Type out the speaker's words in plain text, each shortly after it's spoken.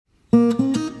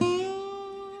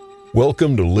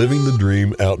Welcome to Living the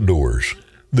Dream Outdoors,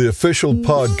 the official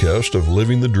podcast of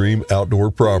Living the Dream Outdoor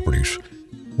Properties.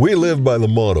 We live by the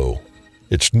motto,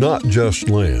 it's not just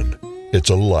land, it's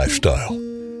a lifestyle.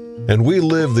 And we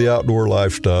live the outdoor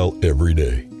lifestyle every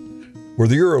day.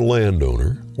 Whether you're a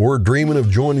landowner or dreaming of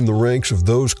joining the ranks of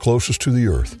those closest to the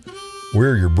earth,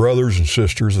 we're your brothers and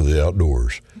sisters of the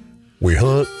outdoors. We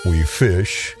hunt, we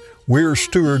fish, we're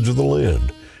stewards of the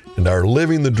land. And our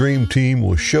Living the Dream team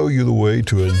will show you the way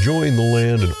to enjoying the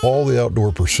land and all the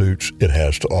outdoor pursuits it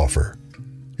has to offer.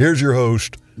 Here's your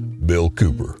host, Bill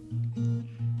Cooper.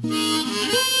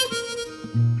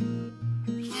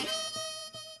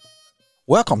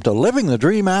 Welcome to Living the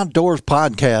Dream Outdoors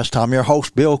podcast. I'm your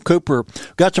host, Bill Cooper.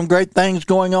 Got some great things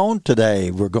going on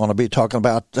today. We're going to be talking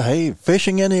about,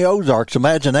 fishing in the Ozarks.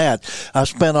 Imagine that. I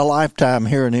spent a lifetime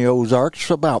here in the Ozarks,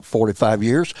 about 45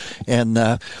 years, and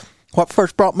what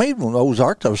first brought me to the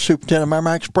Ozarks, I was superintendent of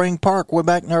Meramec Spring Park way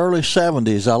back in the early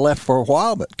 70s. I left for a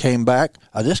while, but came back.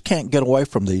 I just can't get away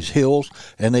from these hills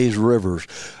and these rivers.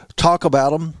 Talk about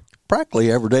them practically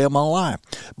every day of my life.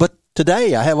 But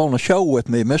today I have on the show with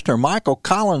me Mr. Michael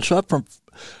Collins up from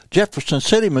Jefferson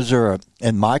City, Missouri.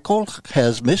 And Michael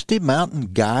has Misty Mountain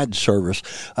Guide Service.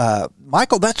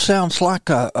 Michael, that sounds like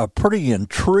a pretty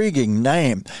intriguing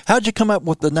name. How'd you come up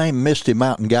with the name Misty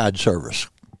Mountain Guide Service?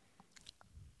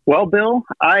 Well, Bill,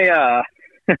 I'm a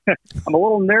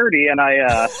little nerdy, and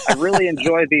I really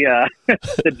enjoy the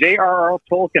J.R.R.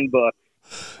 Tolkien book.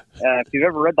 If you've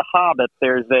ever read The Hobbit,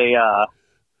 there's a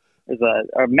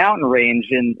mountain range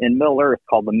in Middle Earth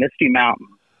called the Misty Mountain,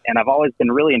 and I've always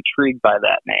been really intrigued by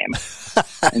that name.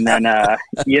 And then,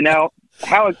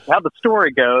 how the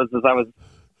story goes is I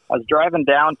was driving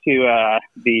down to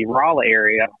the Raleigh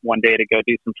area one day to go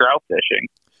do some trout fishing.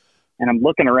 And I'm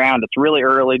looking around. It's really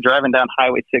early, driving down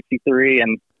Highway 63,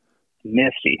 and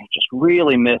misty, just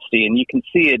really misty. And you can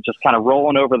see it just kind of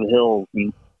rolling over the hills.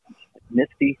 And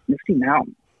Misty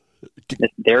Mountain.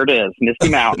 There it is, Misty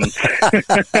Mountain.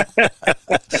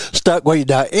 Stuck with you.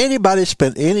 Now, anybody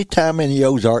spent any time in the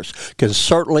Ozarks can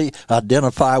certainly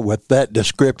identify with that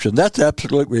description. That's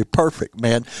absolutely perfect,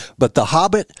 man. But The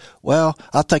Hobbit, well,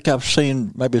 I think I've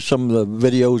seen maybe some of the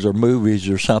videos or movies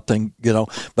or something,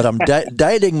 but I'm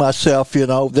dating myself,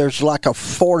 there's like a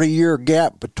 40-year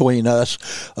gap between us.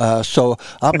 So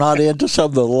I'm not into some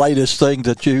of the latest things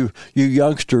that you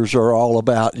youngsters are all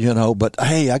about, but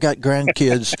hey, I got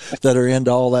grandkids that are into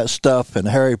all that stuff and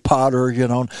Harry Potter,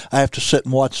 and I have to sit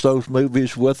and watch those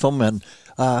movies with them, and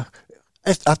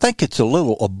I think it's a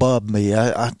little above me.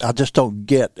 I just don't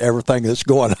get everything that's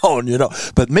going on,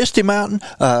 But Misty Mountain,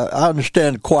 I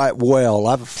understand quite well.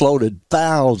 I've floated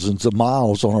thousands of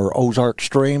miles on our Ozark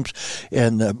streams,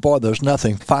 and boy, there's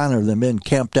nothing finer than being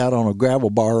camped out on a gravel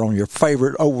bar on your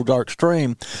favorite Ozark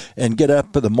stream, and get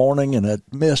up in the morning and that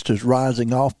mist is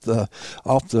rising off the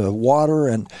water,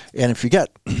 and if you got,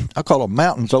 I call them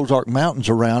mountains, Ozark mountains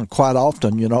around quite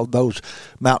often, those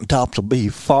mountaintops will be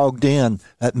fogged in,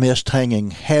 that mist hanging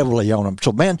heavily on them.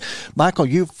 So, man, Michael,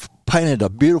 you've painted a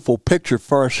beautiful picture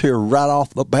for us here right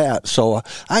off the bat. So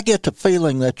I get the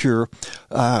feeling that you've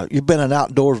been an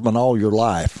outdoorsman all your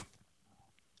life.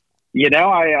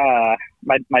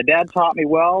 My dad taught me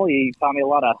well. He taught me a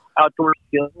lot of outdoor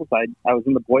skills. I was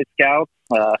in the Boy Scouts.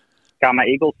 Got my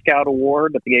Eagle Scout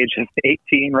award at the age of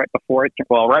 18, right before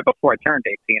I turned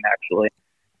 18, actually.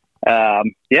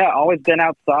 Always been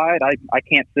outside. I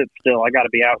can't sit still. I got to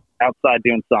be outside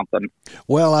doing something.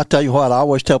 Well, I tell you what, I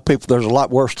always tell people there's a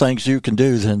lot worse things you can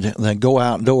do than go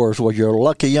outdoors. Well, you're a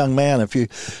lucky young man if you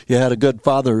had a good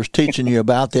father who's teaching you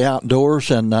about the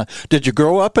outdoors. And did you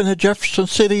grow up in the Jefferson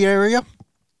City area?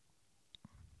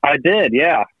 I did,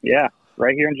 yeah.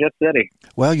 Right here in Jeff City.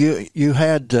 Well, you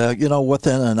had,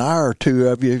 within an hour or two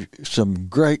of you, some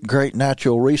great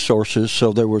natural resources.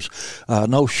 So there was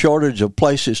no shortage of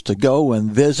places to go and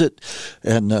visit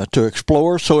and to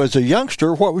explore. So as a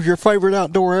youngster, what was your favorite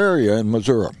outdoor area in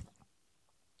Missouri?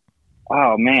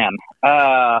 Oh, man.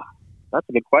 That's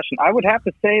a good question. I would have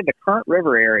to say the Current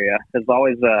River area has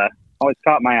always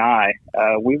caught my eye.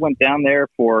 We went down there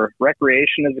for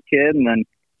recreation as a kid, and then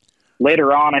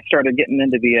later on, I started getting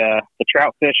into the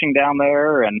trout fishing down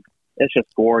there, and it's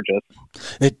just gorgeous.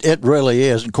 It really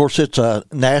is. Of course, it's a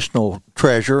national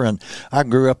treasure, and I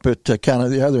grew up at kind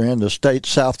of the other end of the state,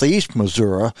 southeast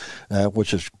Missouri,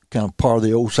 which is kind of part of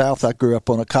the Old South. I grew up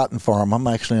on a cotton farm. I'm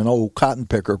actually an old cotton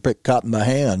picker, pick cotton by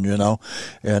hand,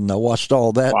 and I watched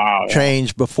all that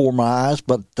change before my eyes.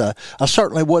 But I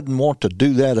certainly wouldn't want to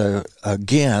do that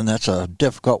again. That's a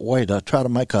difficult way to try to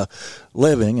make a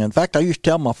living. In fact, I used to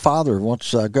tell my father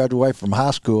once I graduated from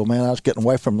high school, man, I was getting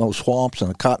away from those swamps and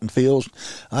the cotton fields.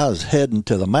 I was heading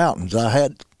to the mountains. I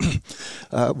had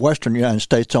western United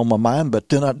States on my mind, but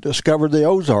then I discovered the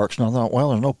Ozarks, and I thought, well,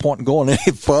 there's no point in going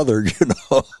any further,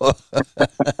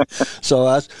 So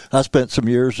I spent some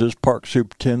years as park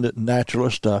superintendent and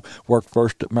naturalist. I worked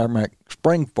first at Meramec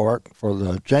Spring Park for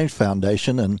the James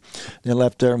Foundation, and then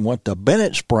left there and went to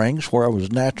Bennett Springs, where I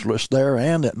was naturalist there,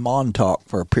 and at Montauk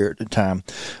for a period of time.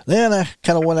 Then I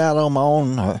kind of went out on my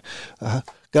own,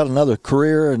 got another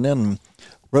career, and then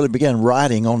really began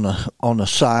writing on the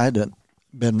side, and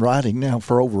been writing now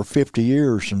for over 50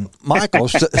 years. And Michael,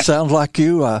 sounds like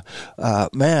you,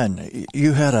 man,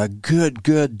 you had a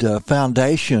good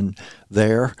foundation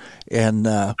there, and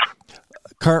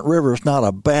Current River is not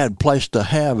a bad place to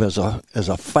have as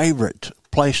a favorite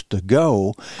place to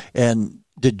go. And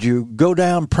did you go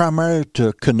down primarily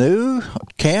to canoe,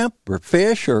 camp, or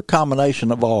fish, or a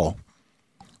combination of all?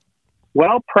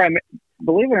 Well,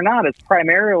 believe it or not, it's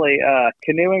primarily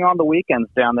canoeing on the weekends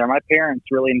down there. My parents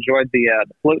really enjoyed the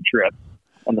float trip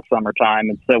in the summertime,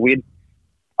 and so we'd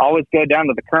always go down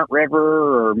to the Current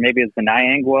River, or maybe it's the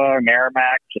Niangua or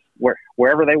Meramec, just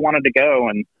wherever they wanted to go,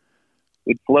 and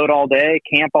we'd float all day,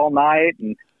 camp all night,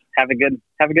 and have a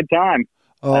good time.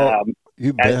 Oh,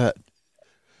 you bet.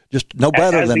 Just no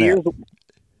better than that.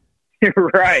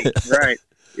 Right.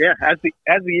 Yeah, as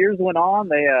the years went on,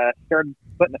 they started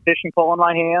putting a fishing pole in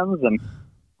my hands, and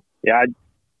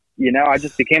I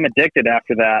just became addicted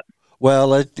after that.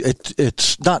 Well,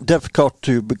 it's not difficult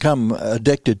to become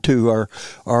addicted to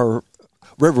our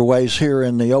riverways here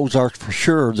in the Ozarks for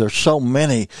sure. There's so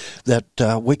many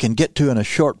that we can get to in a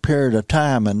short period of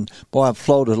time, and boy, I've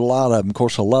floated a lot of them. Of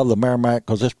course, I love the Meramec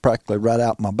because it's practically right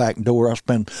out my back door. I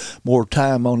spend more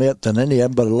time on it than any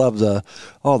of them, but I love the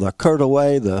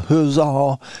Curtaway, the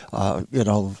Huzzah,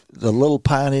 the Little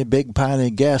Piney, Big Piney,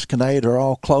 Gasconade are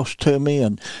all close to me,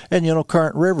 and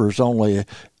Current River's only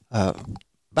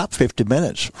about 50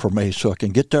 minutes for me, so I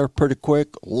can get there pretty quick.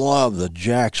 Love the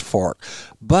Jack's Fork.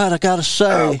 But I got to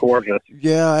say, gorgeous.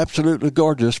 Yeah, absolutely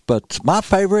gorgeous. But my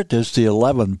favorite is the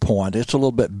 11 Point. It's a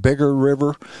little bit bigger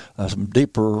river, some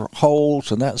deeper holes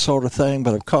and that sort of thing,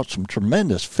 but I've caught some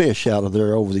tremendous fish out of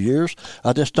there over the years.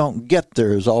 I just don't get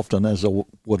there as often as I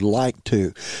would like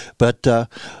to. But,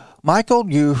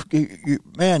 Michael, you've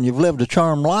lived a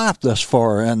charmed life thus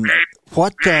far, and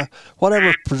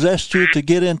whatever possessed you to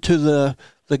get into the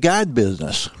guide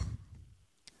business?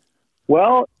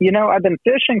 Well, I've been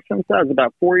fishing since I was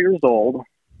about 4 years old,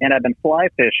 and I've been fly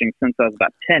fishing since I was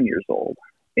about 10 years old.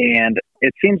 And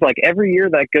it seems like every year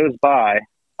that goes by,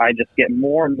 I just get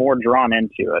more and more drawn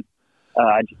into it.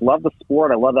 I just love the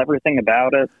sport. I love everything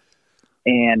about it.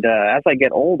 And as I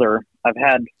get older, I've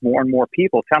had more and more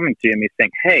people coming to me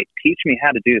saying, "Hey, teach me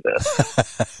how to do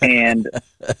this." And,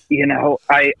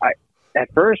 I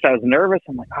at first I was nervous.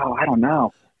 I'm like, "Oh, I don't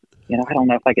know. I don't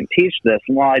know if I can teach this."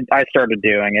 And well, I started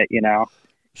doing it,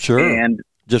 Sure. And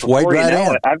just wade right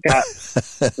in. I've got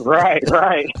right.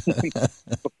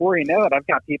 Before you know it, I've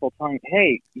got people telling me,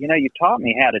 "Hey, you taught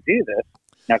me how to do this.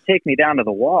 Now take me down to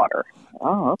the water."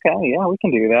 Oh, okay, yeah, we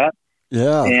can do that.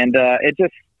 Yeah. And it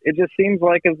just seems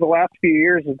like as the last few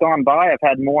years have gone by, I've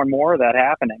had more and more of that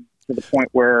happening to the point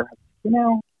where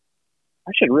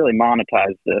I should really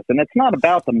monetize this. And it's not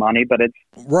about the money, but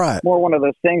it's more one of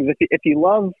those things. If you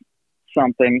love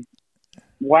something,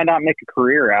 why not make a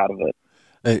career out of it?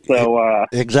 So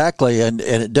exactly, and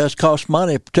it does cost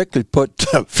money, particularly put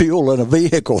fuel in a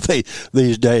vehicle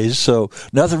these days. So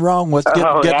nothing wrong with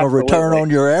getting a return on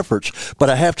your efforts.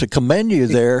 But I have to commend you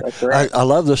there. Right. I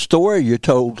love the story you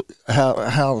told,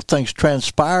 how things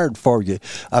transpired for you.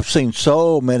 I've seen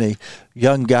so many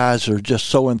young guys are just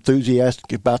so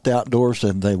enthusiastic about the outdoors,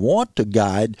 and they want to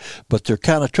guide, but they're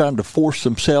kind of trying to force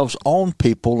themselves on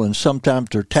people, and sometimes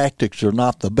their tactics are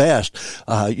not the best.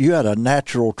 You had a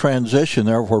natural transition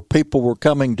there where people were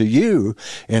coming to you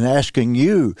and asking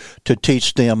you to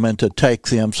teach them and to take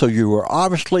them. So you were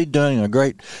obviously doing a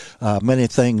great many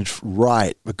things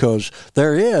right, because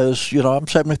there is, I'm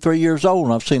 73 years old,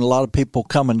 and I've seen a lot of people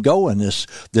come and go in this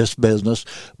business,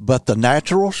 but the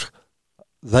naturals,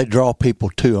 they draw people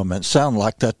to them, and it sounds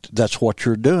like that's what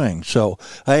you're doing. So,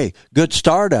 hey, good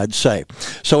start, I'd say.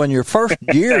 So in your first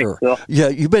year,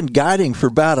 you've been guiding for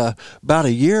about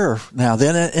a year now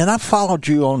then, and I followed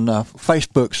you on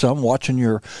Facebook some, watching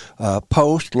your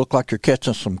post. Look like you're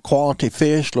catching some quality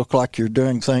fish. Look like you're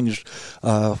doing things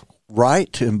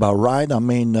right, and by right, I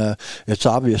mean it's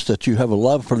obvious that you have a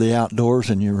love for the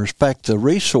outdoors and you respect the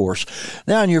resource.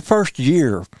 Now, in your first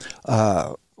year,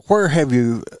 where have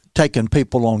you taken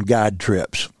people on guide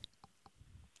trips?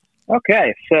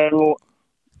 Okay, so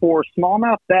for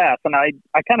smallmouth bass, and I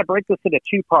kind of break this into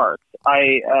two parts.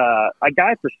 I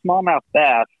guide for smallmouth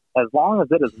bass as long as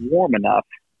it is warm enough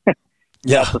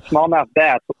Yeah. that the smallmouth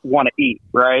bass want to eat,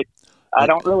 right? I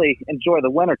don't really enjoy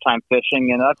the wintertime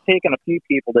fishing, and I've taken a few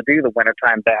people to do the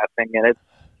wintertime bassing, and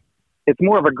it's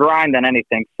more of a grind than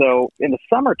anything. So in the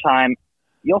summertime,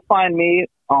 you'll find me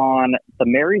on the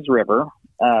Marys River.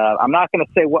 I'm not going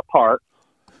to say what part,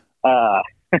 and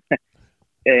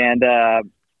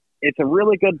it's a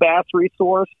really good bass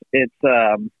resource. It's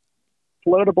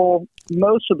floatable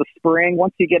most of the spring.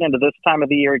 Once you get into this time of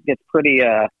the year, it gets pretty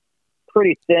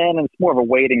thin, and it's more of a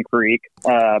wading creek.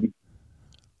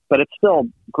 But it's still a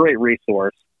great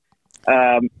resource.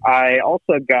 I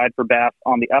also guide for bass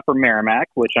on the upper Meramec,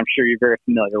 which I'm sure you're very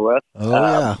familiar with. Oh,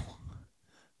 yeah.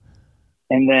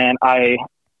 And then I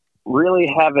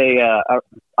really have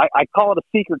I call it a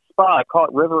secret spot. I call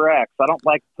it River X. I don't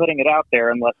like putting it out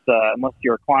there unless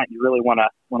you're a client, you really want to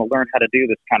learn how to do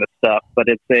this kind of stuff. But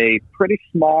it's a pretty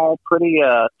small, pretty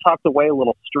tucked away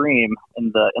little stream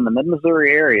in the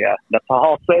mid-Missouri area. That's all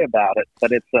I'll say about it.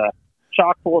 But it's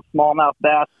chock full of smallmouth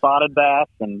bass, spotted bass,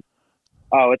 and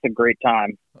it's a great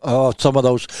time. Oh, some of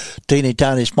those teeny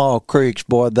tiny small creeks,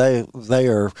 boy, they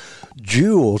are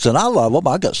jewels, and I love them.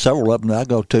 I got several of them that I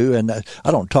go to, and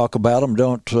I don't talk about them,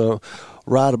 don't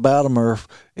write about them or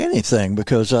anything,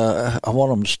 because I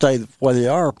want them to stay the way they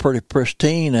are, pretty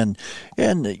pristine, and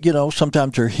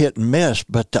sometimes they're hit and miss,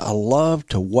 but I love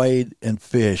to wade and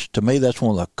fish. To me, that's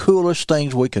one of the coolest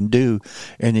things we can do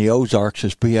in the Ozarks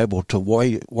is be able to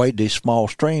wade these small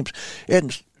streams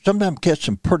and sometimes catch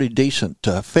some pretty decent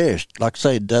fish. Like I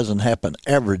say, it doesn't happen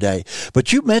every day.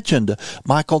 But you mentioned,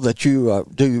 Michael, that you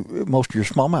do most of your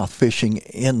smallmouth fishing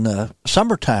in the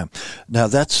summertime. Now,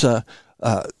 that's a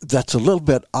little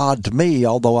bit odd to me,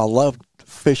 although I love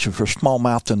fishing for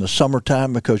smallmouth in the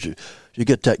summertime because you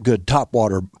get that good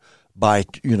topwater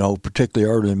bite,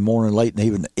 particularly early in the morning, late,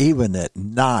 and even at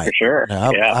night. For sure.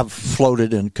 Now, I've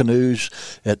floated in canoes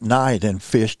at night and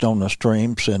fished on the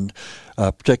streams, and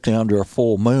particularly under a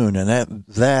full moon, and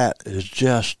that is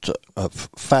just a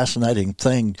fascinating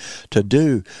thing to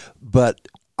do. But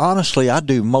honestly, I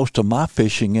do most of my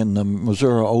fishing in the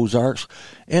Missouri Ozarks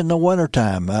in the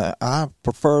wintertime. I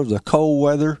prefer the cold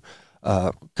weather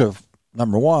because,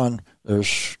 number one,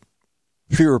 there's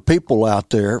fewer people out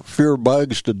there, fewer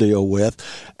bugs to deal with,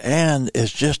 and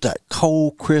it's just that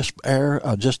cold, crisp air.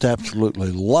 I just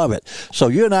absolutely love it. So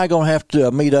you and I are going to have to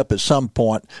meet up at some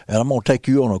point, and I'm going to take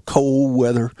you on a cold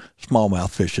weather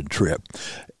smallmouth fishing trip.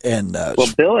 And well,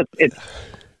 Bill,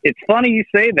 it's funny you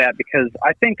say that because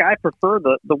I think I prefer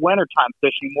the wintertime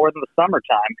fishing more than the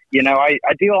summertime.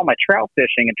 I do all my trout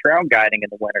fishing and trout guiding in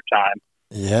the wintertime.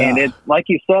 Yeah. And it's like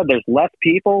you said, there's less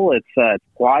people. It's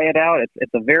quiet out.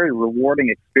 It's a very rewarding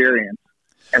experience.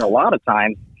 And a lot of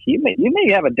times, you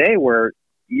may have a day where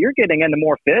you're getting into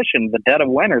more fish in the dead of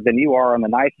winter than you are on the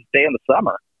nicest day in the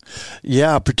summer.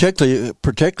 Yeah,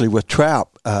 particularly with trout,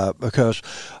 because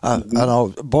I know,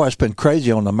 boy, it's been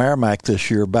crazy on the Meramec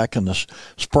this year. Back in the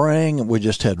spring, we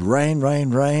just had rain.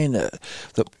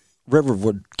 The river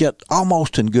would get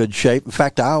almost in good shape. In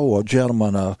fact, I owe a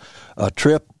gentleman a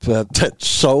trip that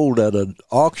sold at an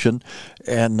auction,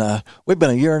 and we've been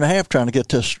a year and a half trying to get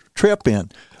this trip in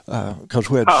because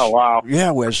we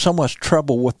had so much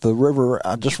trouble with the river.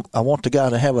 I want the guy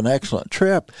to have an excellent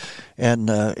trip, and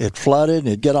it flooded, and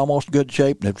it'd get almost good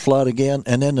shape, and it'd flood again,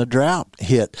 and then the drought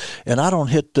hit. And I don't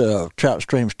hit the trout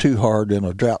streams too hard in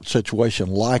a drought situation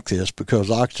like this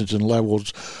because oxygen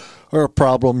levels are a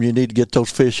problem. You need to get those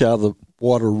fish out of the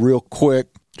water real quick,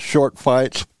 short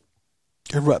fights,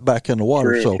 and right back in the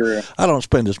water. True. I don't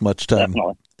spend as much time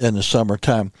in the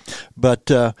summertime. But,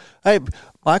 hey,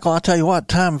 Michael, I'll tell you what,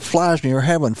 time flies when you're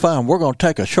having fun. We're going to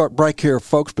take a short break here,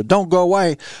 folks, but don't go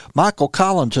away. Michael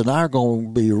Collins and I are going to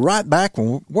be right back,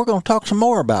 and we're going to talk some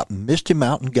more about Misty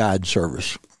Mountain Guide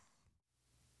Service.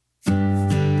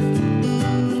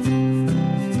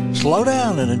 Slow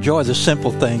down and enjoy the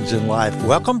simple things in life.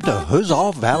 Welcome to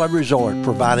Huzzah Valley Resort,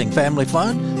 providing family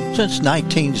fun since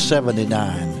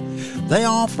 1979. They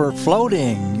offer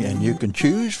floating, and you can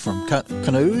choose from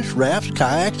canoes, rafts,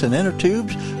 kayaks, and inner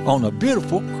tubes on the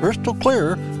beautiful, crystal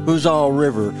clear Huzzah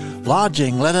River.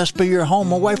 Lodging, let us be your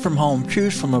home away from home.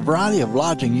 Choose from a variety of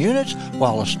lodging units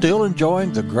while still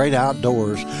enjoying the great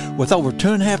outdoors. With over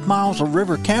 2.5 miles of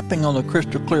river camping on the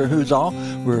crystal clear Huzzah,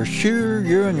 we're sure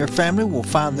you and your family will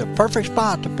find the perfect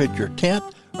spot to pitch your tent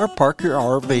or park your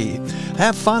RV.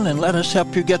 Have fun and let us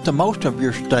help you get the most of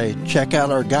your stay. Check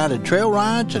out our guided trail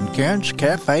rides and Karen's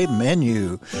Cafe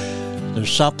menu.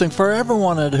 There's something for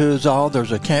everyone at Who's All.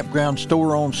 There's a campground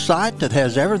store on site that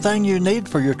has everything you need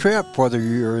for your trip. Whether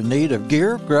you're in need of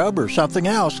gear, grub, or something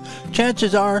else,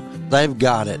 chances are they've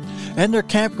got it. And their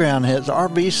campground has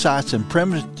RV sites and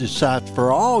primitive sites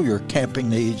for all your camping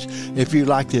needs. If you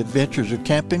like the adventures of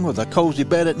camping with a cozy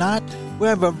bed at night, we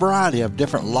have a variety of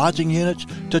different lodging units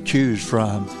to choose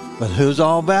from. But Who's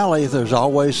All Valley, there's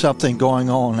always something going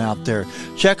on out there.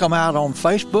 Check them out on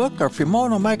Facebook, or if you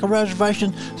want to make a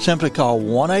reservation, simply call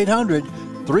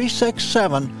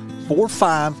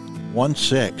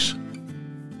 1-800-367-4516.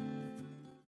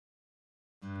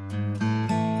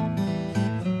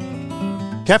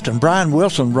 Captain Brian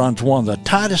Wilson runs one of the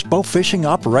tightest bow fishing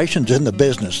operations in the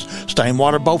business.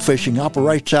 Stainwater Bow Fishing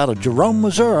operates out of Jerome,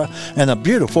 Missouri, and the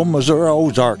beautiful Missouri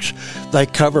Ozarks. They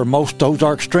cover most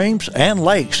Ozark streams and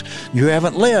lakes. You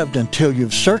haven't lived until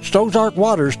you've searched Ozark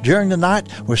waters during the night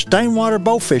with Stainwater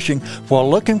Bow Fishing while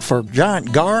looking for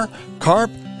giant gar,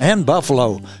 carp, and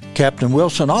buffalo. Captain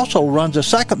Wilson also runs a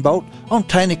second boat on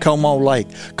Taneycomo Lake.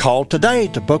 Call today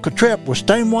to book a trip with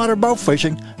Stainwater Bow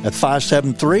Fishing at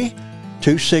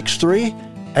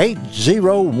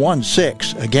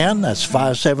 573-263-8016. Again, that's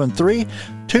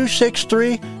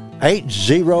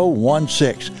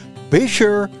 573-263-8016. Be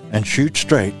sure and shoot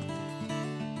straight.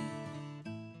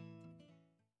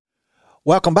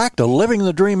 Welcome back to Living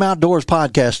the Dream Outdoors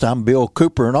podcast. I'm Bill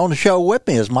Cooper, and on the show with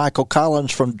me is Michael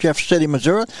Collins from Jefferson City,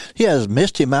 Missouri. He has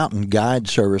Misty Mountain Guide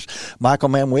Service. Michael,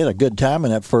 man, we had a good time in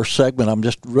that first segment. I'm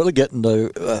just really getting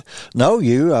to know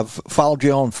you. I've followed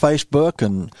you on Facebook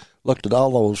and looked at all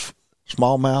those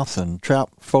smallmouth and trout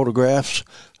photographs.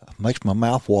 Makes my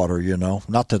mouth water, you know.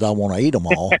 Not that I want to eat them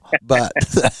all, but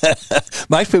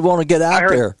makes me want to get out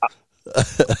there.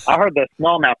 I heard the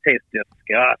smallmouth tastes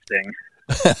disgusting.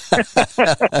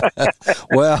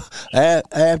 Well, I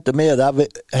have to admit, I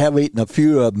have eaten a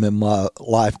few of them in my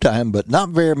lifetime, but not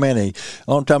very many.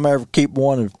 Only time I ever keep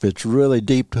one if it's really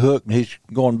deep hook and he's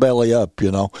going belly up,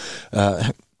 you know.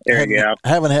 There you go.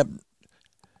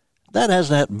 That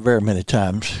hasn't happened very many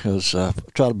times because I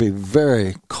try to be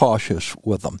very cautious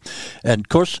with them. And, of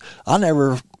course, I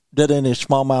never did any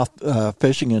smallmouth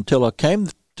fishing until I came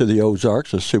to the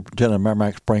Ozarks as superintendent of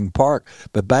Meramec Spring Park.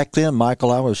 But back then,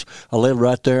 Michael, I lived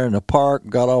right there in the park,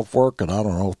 got off work at,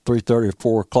 3:30 or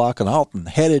 4 o'clock, and I often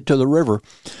headed to the river.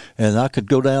 And I could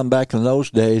go down back in those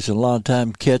days and a lot of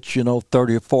time catch,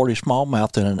 30 or 40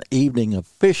 smallmouth in an evening of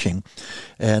fishing.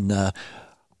 And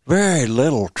very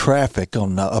little traffic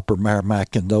on the upper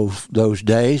Meramec in those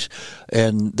days.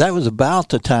 And that was about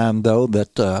the time, though,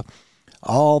 that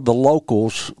all the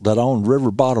locals that owned river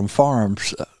bottom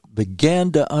farms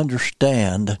began to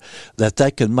understand that they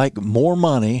could make more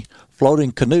money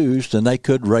floating canoes than they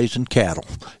could raising cattle,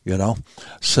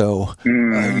 So,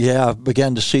 I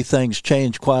began to see things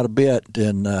change quite a bit.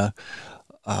 And,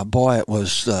 boy, it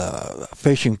was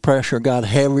fishing pressure got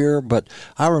heavier. But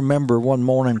I remember one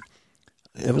morning,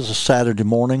 it was a Saturday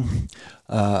morning,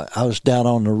 I was down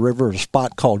on the river at a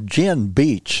spot called Gin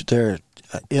Beach there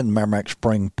in Meramec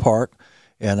Spring Park,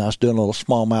 and I was doing a little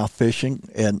smallmouth fishing,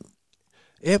 and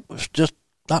it was just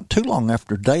not too long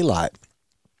after daylight,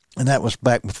 and that was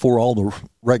back before all the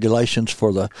regulations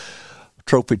for the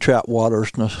trophy trout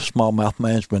waters and the smallmouth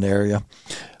management area.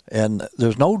 And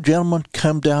there's no gentleman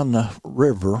come down the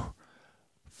river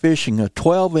fishing a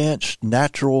 12-inch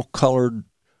natural colored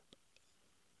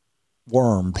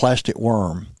worm, plastic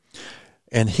worm,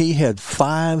 and he had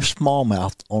 5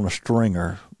 smallmouth on a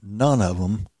stringer, none of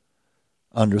them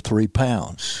under 3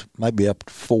 pounds, maybe up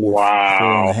to 4,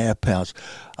 wow. 4.5 pounds.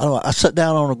 I don't know. I sat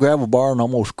down on a gravel bar and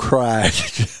almost cried. I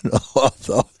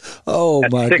thought, oh,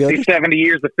 that's my 60, goodness. 70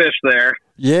 years of fish there.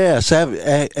 Yes,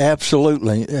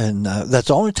 absolutely. And that's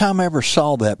the only time I ever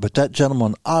saw that. But that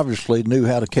gentleman obviously knew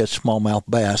how to catch smallmouth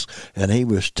bass, and he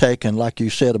was taking, like you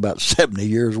said, about 70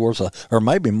 years worth of, or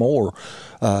maybe more,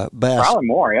 bass. Probably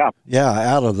more, yeah. Yeah,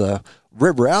 out of the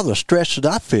river, out of the stretch that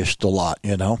I fished a lot,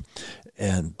 And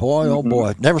boy, oh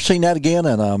boy, never seen that again,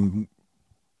 and I'm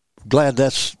glad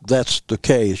that's the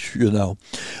case,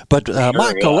 But Sure,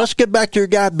 Michael, yeah. let's get back to your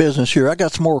guide business here. I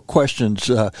got some more questions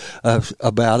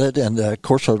about it, and of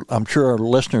course, I'm sure our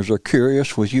listeners are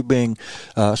curious with you being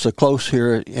so close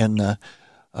here in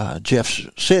Jeff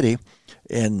City.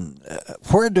 And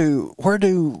where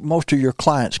do most of your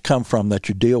clients come from that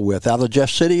you deal with? Out of the Jeff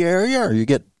City area, or you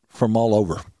get from all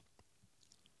over?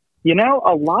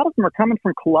 A lot of them are coming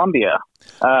from Columbia,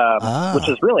 which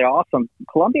is really awesome.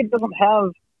 Columbia doesn't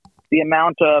have the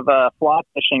amount of fly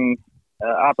fishing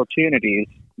opportunities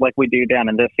like we do down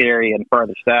in this area and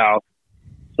farther south.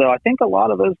 So I think a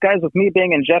lot of those guys, with me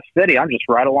being in Jeff City, I'm just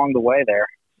right along the way there.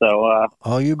 So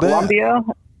you bet. Columbia,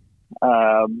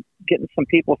 getting some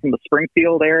people from the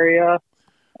Springfield area.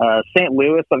 St.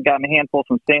 Louis, I've gotten a handful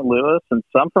from St. Louis and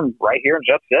some from right here in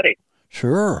Jeff City.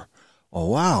 Sure. Oh,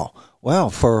 wow. Well,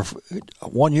 for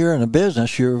 1 year in the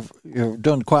business, you're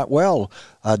doing quite well,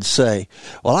 I'd say.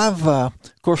 Well, I've, of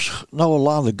course, know a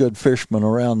lot of the good fishermen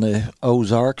around the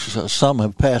Ozarks. Some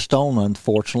have passed on,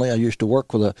 unfortunately. I used to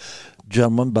work with a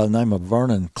gentleman by the name of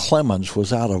Vernon Clemens,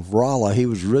 was out of Rolla. He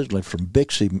was originally from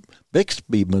Bixby,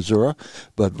 Missouri,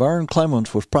 but Vernon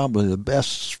Clemens was probably the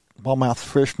best smallmouth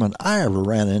fisherman I ever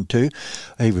ran into.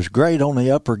 He was great on the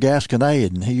upper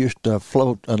Gasconade, and he used to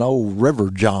float an old River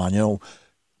John,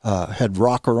 had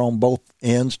rocker on both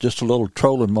ends, just a little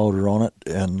trolling motor on it,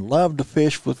 and loved to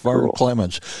fish with Vernon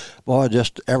Clemens. Boy,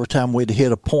 just every time we'd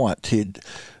hit a point, he'd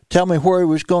tell me where he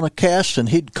was going to cast, and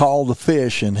he'd call the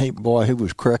fish, and he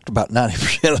was correct about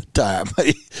 90% of the time.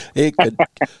 He could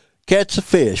catch the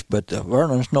fish, but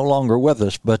Vernon's no longer with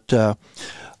us. But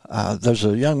there's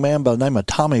a young man by the name of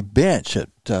Tommy Bench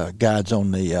that guides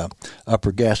on the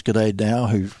upper Gasconade now,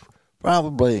 who's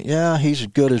probably, he's as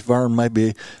good as Vern,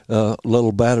 maybe a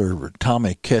little better.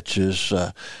 Tommy catches,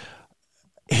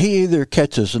 he either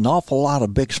catches an awful lot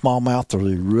of big smallmouth, or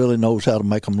he really knows how to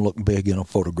make them look big in a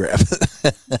photograph.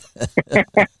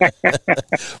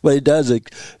 But he does it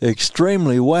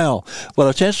extremely well. Well,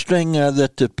 it's interesting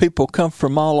that the people come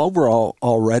from all over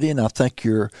already, and I think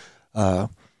your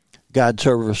guide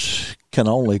service can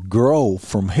only grow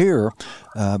from here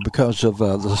because of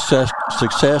the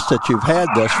success that you've had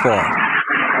thus far.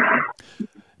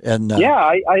 And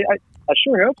I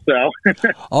sure hope so.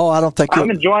 Oh, I don't think I'm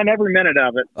enjoying every minute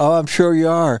of it. Oh, I'm sure you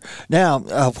are. Now,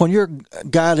 when you're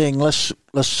guiding, let's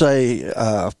say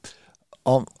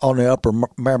on the upper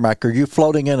Meramec, are you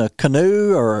floating in a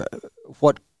canoe, or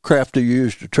what craft do you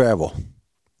use to travel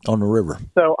on the river?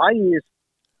 So I use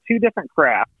two different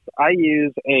crafts. I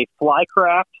use a fly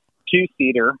craft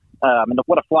 2-seater. And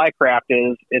what a fly craft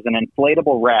is an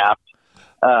inflatable raft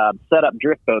set up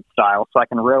drift boat style, so I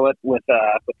can row it with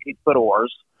 8-foot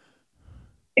oars.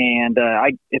 And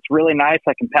it's really nice.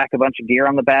 I can pack a bunch of gear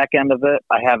on the back end of it.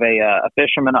 I have a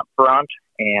fisherman up front,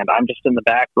 and I'm just in the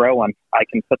back rowing. I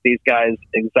can put these guys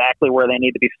exactly where they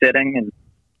need to be sitting and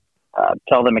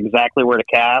tell them exactly where to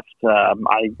cast.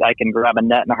 I can grab a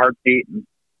net in a heartbeat and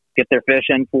get their fish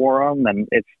in for them, and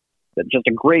it's just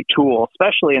a great tool,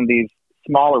 especially in these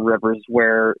smaller rivers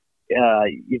where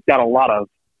you've got a lot of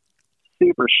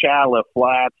super shallow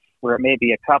flats where it may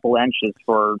be a couple inches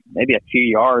for maybe a few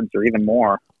yards or even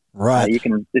more. Right.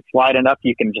 It's wide enough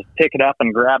you can just pick it up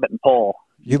and grab it and pull.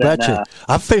 You betcha.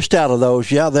 I've fished out of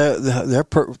those. Yeah, they're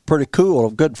pretty cool.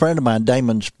 A good friend of mine,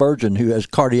 Damon Spurgeon, who has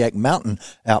Cardiac Mountain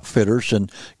Outfitters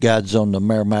and guides on the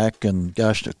Meramec and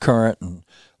the Current and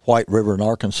White River in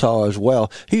Arkansas as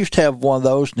well. He used to have one of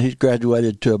those, and he's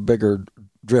graduated to a bigger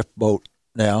drift boat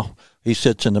now. He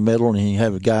sits in the middle, and you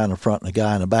have a guy in the front and a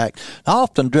guy in the back. I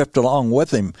often drift along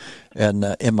with him and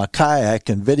in my kayak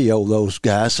and video those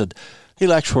guys. And he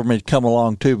likes for me to come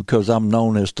along, too, because I'm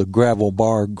known as the gravel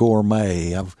bar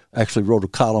gourmet. I've actually wrote a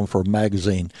column for a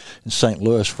magazine in St.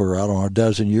 Louis for, a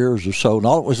dozen years or so, and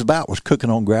all it was about was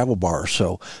cooking on gravel bars.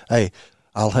 So, hey,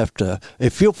 I'll have to,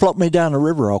 if you'll float me down the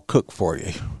river, I'll cook for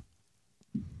you.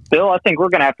 Bill, I think we're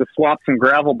going to have to swap some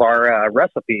gravel bar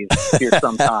recipes here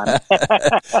sometime.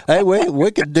 Hey,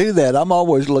 we could do that. I'm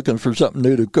always looking for something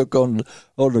new to cook on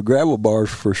the gravel bars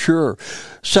for sure.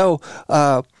 So,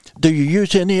 do you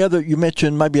use any other, you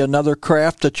mentioned maybe another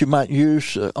craft that you might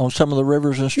use on some of the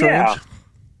rivers and streams?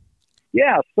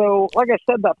 Yeah. So, like I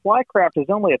said, that fly craft is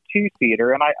only a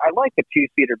 2-seater, and I like the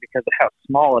 2-seater because of how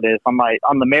small it is. On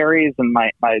the Marys and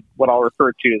my what I'll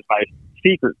refer to as my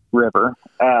secret river,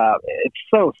 it's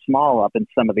so small up in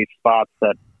some of these spots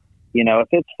that, if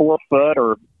it's 4 foot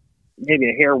or maybe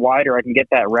a hair wider, I can get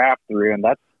that raft through, and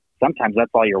sometimes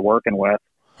that's all you're working with.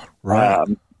 Right.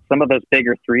 Some of those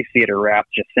bigger 3-seater rafts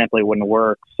just simply wouldn't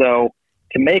work. So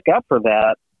to make up for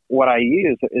that, what I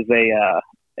use is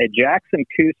a Jackson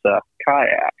Coosa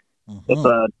kayak. Mm-hmm.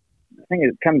 I think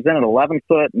it comes in at 11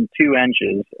 foot and 2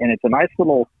 inches, and it's a nice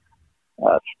little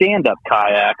stand-up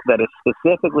kayak that is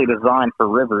specifically designed for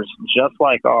rivers just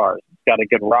like ours. It's got a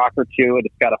good rocker to it.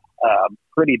 It's got a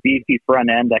pretty beefy front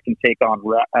end that can take on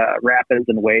rapids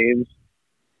and waves.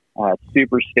 It's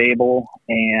super stable,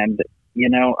 and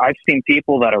I've seen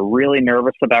people that are really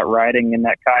nervous about riding in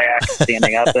that kayak,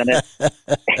 standing up in it,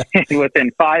 and within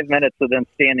 5 minutes of them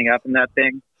standing up in that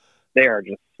thing, they are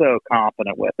just so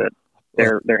confident with it.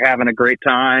 They're having a great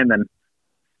time, and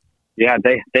Yeah,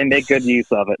 they make good use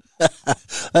of it.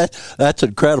 That's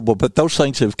incredible. But those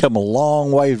things have come a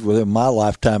long ways within my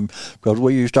lifetime, because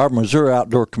we used our Missouri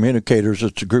Outdoor Communicators.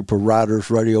 It's a group of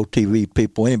writers, radio, TV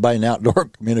people, anybody in outdoor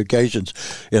communications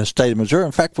in the state of Missouri.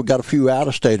 In fact, we've got a few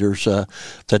out-of-staters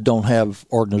that don't have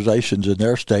organizations in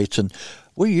their states. And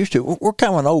we used to, we're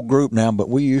kind of an old group now, but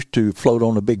we used to float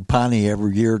on the Big Piney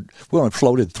every year. We only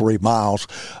floated 3 miles,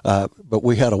 but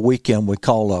we had a weekend we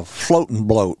call a float and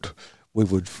bloat. We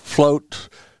would float,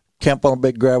 camp on a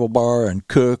big gravel bar, and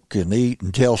cook and eat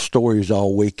and tell stories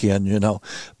all weekend, you know.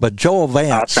 But Joel Vance.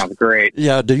 That sounds great.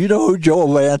 Yeah, do you know who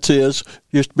Joel Vance is?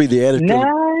 Used to be the editor.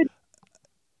 No.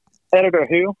 Editor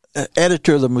who?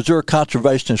 Editor of the Missouri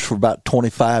Conservationist for about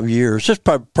 25 years. Just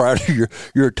probably prior to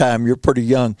your time. You're pretty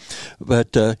young.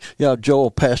 But,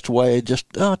 Joel passed away just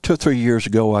 2 or 3 years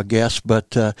ago, I guess.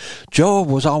 But Joel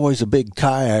was always a big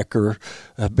kayaker,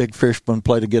 a big fisherman,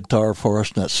 played a guitar for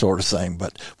us and that sort of thing.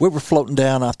 But we were floating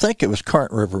down, I think it was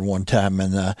Current River one time,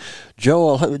 and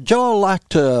Joel liked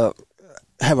to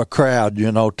have a crowd,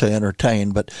 you know, to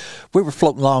entertain. But we were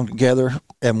floating along together,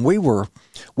 and we were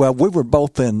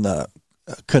both in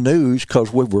canoes,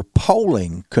 because we were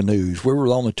poling canoes. We were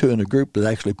the only two in the group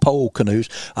that actually pole canoes.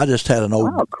 I just had an old...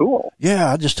 Oh, cool.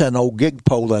 Yeah, I just had an old gig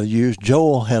pole that I used.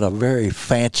 Joel had a very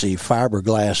fancy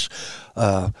fiberglass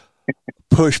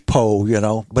push pole, you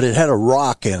know, but it had a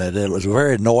rock in it. It was a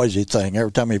very noisy thing.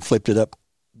 Every time he flipped it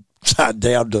upside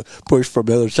down to push from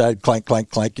the other side, clank, clank,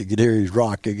 clank, you could hear his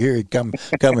rock. You could hear him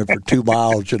coming for 2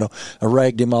 miles, you know. I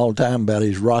ragged him all the time about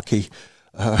his rocky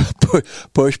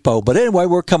push pole. But anyway,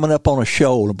 we're coming up on a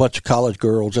show, and a bunch of college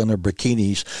girls in their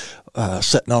bikinis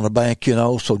sitting on the bank, you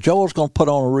know. So Joel's going to put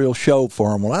on a real show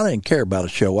for them. Well, I didn't care about a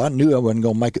show. I knew I wasn't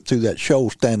going to make it through that show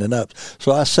standing up.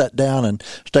 So I sat down and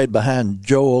stayed behind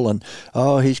Joel, and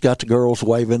he's got the girls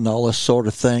waving and all this sort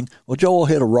of thing. Well, Joel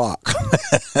hit a rock.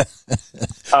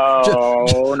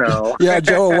 Oh, no. Yeah,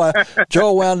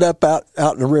 Joel wound up out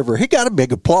in the river. He got a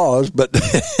big applause, but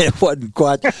it wasn't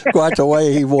quite the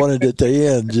way he wanted it to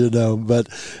end, you know. But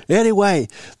anyway,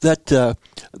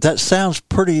 that sounds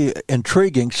pretty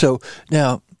intriguing. So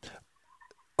now,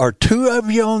 are 2 of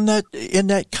you in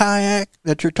that kayak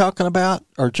that you're talking about,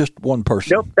 or just one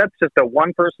person? Nope, that's just a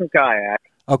one-person kayak.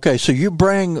 Okay, so you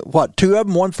bring, 2 of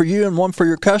them, one for you and one for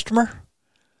your customer?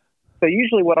 So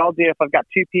usually what I'll do if I've got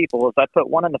 2 people is I put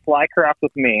one in the flycraft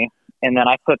with me, and then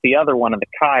I put the other one in the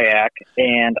kayak,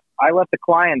 and I let the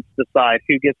clients decide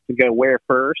who gets to go where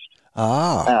first.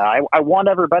 I want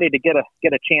everybody to get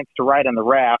a chance to ride in the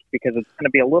raft, because it's going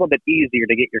to be a little bit easier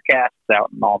to get your casts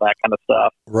out and all that kind of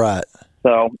stuff. Right.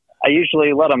 So I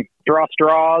usually let them draw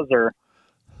straws, or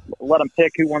let them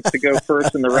pick who wants to go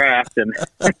first in the raft, and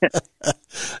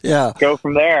yeah, go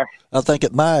from there. I think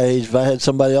at my age, if I had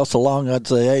somebody else along, I'd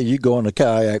say, hey, you go in the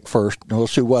kayak first, and we'll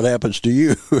see what happens to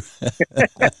you.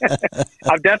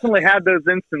 I've definitely had those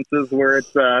instances where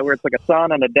it's like a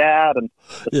son and a dad, and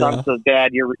the son says,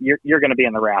 Dad, you're going to be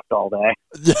in the raft all day.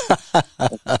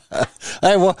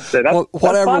 Hey, well, so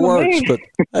whatever works. But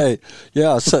hey,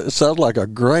 yeah, it sounds like a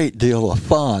great deal of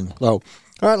fun. So,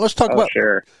 all right, let's talk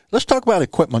about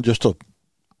equipment just a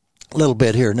little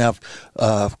bit here. Now,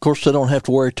 of course, they don't have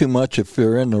to worry too much if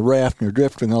you're in the raft and you're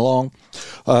drifting along.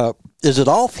 Is it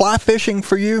all fly fishing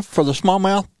for you for the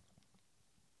smallmouth?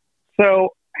 So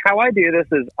how I do this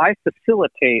is I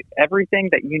facilitate everything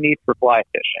that you need for fly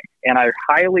fishing, and I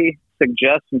highly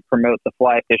suggest and promote the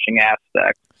fly fishing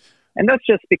aspect. And that's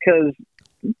just because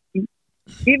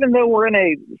even though we're in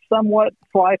a somewhat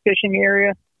fly fishing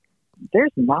area,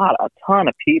 there's not a ton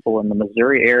of people in the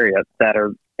Missouri area that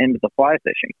are into the fly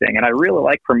fishing thing. And I really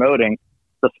like promoting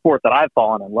the sport that I've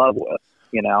fallen in love with,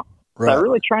 you know. Right. So I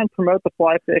really try and promote the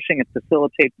fly fishing and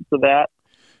facilitate for that.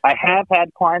 I have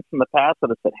had clients in the past that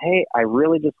have said, hey, I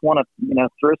really just want to, you know,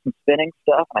 throw some spinning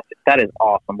stuff. And I said, that is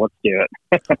awesome. Let's do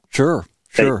it. Sure.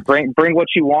 Bring what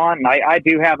you want. And I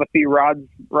do have a few rods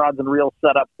and reels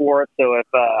set up for it. So if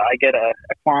I get a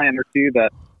client or two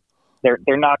that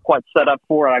they're not quite set up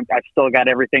for it, I've still got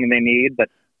everything they need. But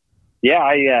yeah,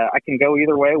 I can go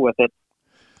either way with it.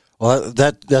 Well,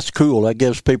 that's cool. That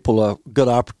gives people a good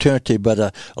opportunity. But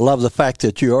I love the fact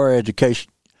that you are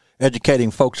educating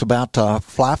folks about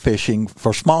fly fishing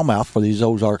for smallmouth for these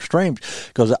Ozark streams,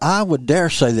 because I would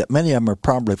dare say that many of them are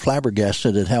probably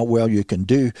flabbergasted at how well you can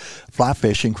do fly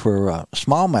fishing for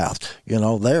smallmouth. You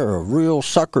know, they're real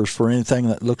suckers for anything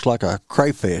that looks like a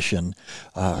crayfish, and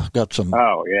got some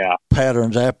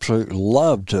patterns I absolutely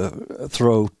love to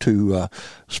throw to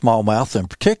smallmouth, and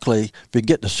particularly if you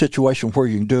get in a situation where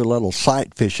you can do a little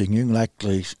sight fishing, you can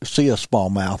actually see a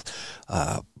smallmouth.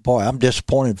 boy, I'm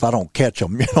disappointed if I don't catch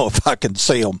them, if I can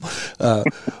see them.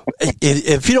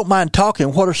 If you don't mind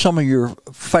talking, what are some of your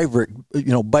favorite,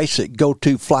 basic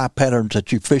go-to fly patterns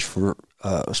that you fish for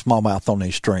smallmouth on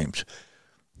these streams?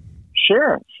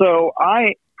 Sure. So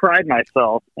I pride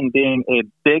myself in being a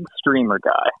big streamer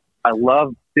guy. I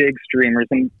love big streamers.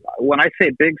 And when I say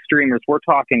big streamers, we're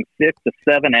talking 6 to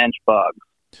 7 inch bugs.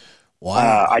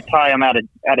 Wow. I tie them out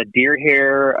of deer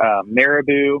hair,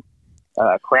 marabou,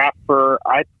 craft fur.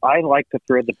 I like to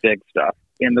throw the big stuff.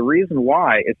 And the reason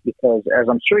why is because, as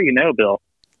I'm sure you know, Bill,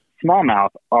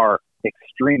 smallmouth are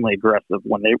extremely aggressive.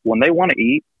 When they want to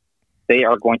eat, they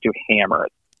are going to hammer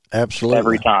it. Absolutely.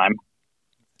 Every time.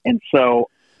 And so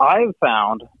I've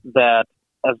found that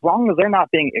as long as they're not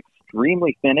being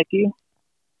extremely finicky,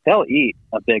 they'll eat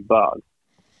a big bug.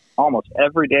 Almost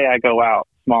every day I go out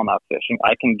smallmouth fishing,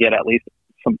 I can get at least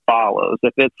some follows.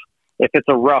 If it's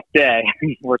a rough day,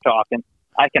 we're talking,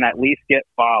 I can at least get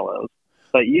follows.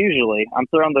 But usually I'm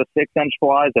throwing those 6-inch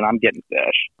flies and I'm getting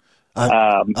fish.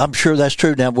 I'm sure that's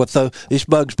true. Now, with these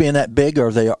bugs being that big,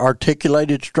 are they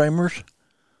articulated streamers?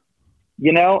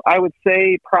 I would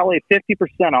say probably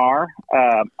 50% are.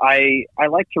 I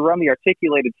like to run the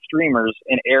articulated streamers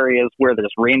in areas where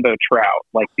there's rainbow trout,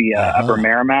 like the upper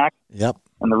Meramec. Yep.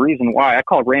 And the reason why I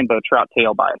call rainbow trout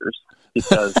tail biters,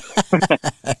 because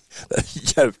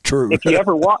yeah, true. If you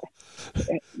ever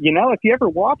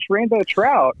watch rainbow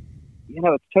trout,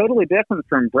 it's totally different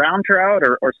from brown trout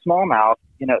or smallmouth.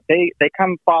 They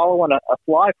come following a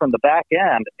fly from the back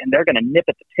end, and they're going to nip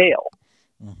at the tail.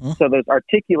 Mm-hmm. So those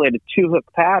articulated 2-hook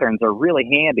patterns are really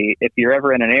handy if you're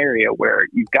ever in an area where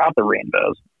you've got the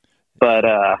rainbows. But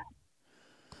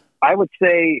I would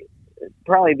say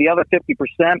probably the other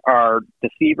 50% are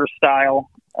deceiver style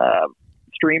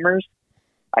streamers.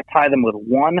 I tie them with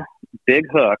one big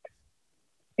hook,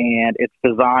 and it's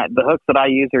designed. The hooks that I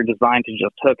use are designed to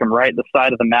just hook them right at the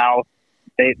side of the mouth.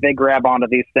 They grab onto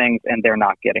these things, and they're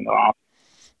not getting off.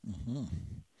 Mm-hmm.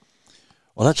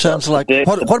 Well, that sounds like.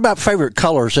 What about favorite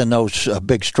colors in those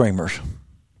big streamers?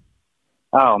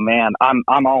 Oh man,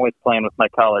 I'm always playing with my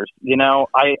colors.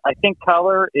 I think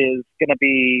color is going to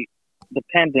be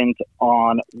dependent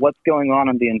on what's going on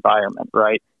in the environment,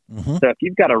 right? Mm-hmm. So if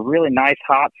you've got a really nice,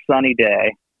 hot, sunny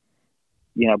day,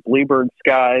 bluebird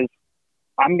skies,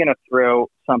 I'm going to throw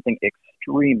something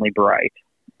extremely bright,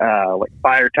 like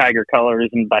fire tiger colors.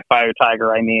 And by fire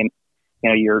tiger, I mean,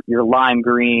 your lime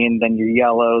green, then your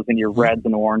yellows and your reds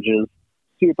and oranges,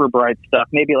 super bright stuff.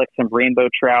 Maybe like some rainbow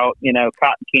trout,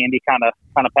 cotton candy kind of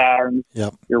patterns.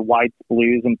 Yep. Your whites,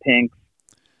 blues, and pinks.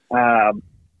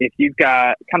 If you've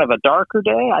got kind of a darker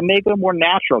day, I may go more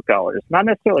natural colors, not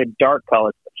necessarily dark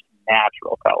colors, but just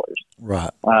natural colors.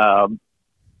 Right.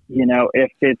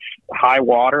 If it's high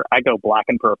water, I go black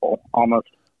and purple, almost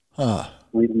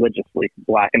religiously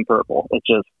black and purple. It's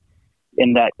just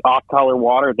in that off-color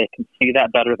water, they can see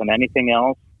that better than anything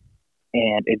else,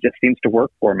 and it just seems to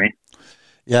work for me.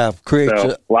 Yeah,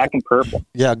 creates black and purple.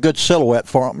 Yeah, good silhouette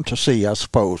for them to see, I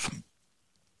suppose.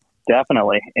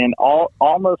 Definitely. And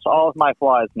almost all of my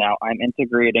flies now, I'm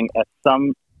integrating at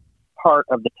some part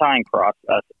of the tying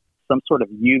process some sort of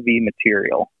UV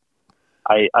material.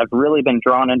 I've really been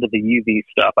drawn into the UV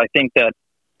stuff. I think that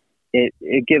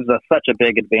it gives us such a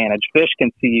big advantage. Fish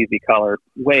can see UV color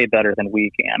way better than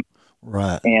we can.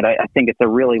 Right. And I think it's a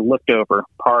really looked over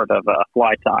part of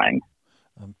fly tying.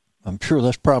 I'm sure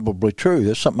that's probably true.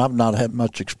 That's something I've not had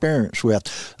much experience with.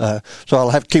 So I'll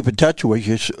have to keep in touch with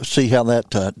you, see how that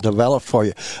develops for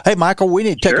you. Hey, Michael, we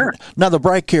need to take another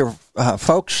break here,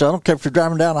 folks. I don't care if you're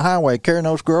driving down the highway, carrying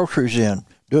those groceries in,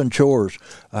 doing chores.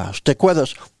 Stick with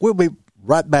us. We'll be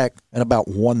right back in about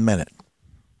 1 minute.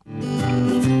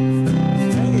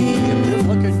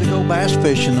 Bass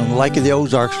fishing on the Lake of the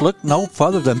Ozarks, look no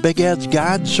further than Big Ed's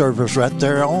Guide Service right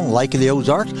there on Lake of the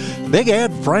Ozarks. Big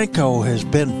Ed Franco has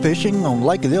been fishing on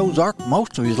Lake of the Ozarks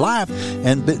most of his life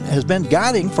and has been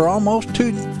guiding for almost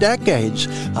 2 decades.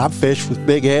 I've fished with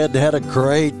Big Ed, had a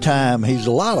great time. He's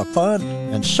a lot of fun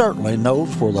and certainly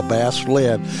knows where the bass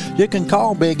live. You can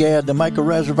call Big Ed to make a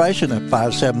reservation at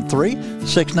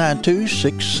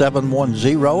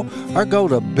 573-692-6710 or go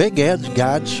to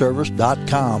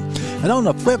bigedsguideservice.com. And on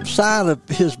the flip side of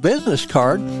his business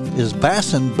card is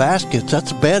Bass and Baskets.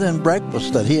 That's a bed and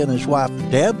breakfast that he and his wife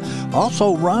Deb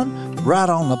also run right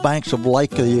on the banks of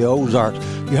Lake of the Ozarks.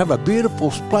 You have a beautiful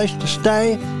place to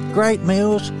stay, great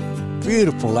meals,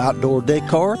 beautiful outdoor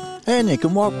decor, and you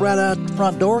can walk right out the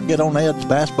front door, get on Ed's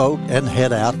bass boat, and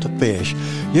head out to fish.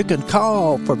 You can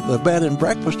call for the bed and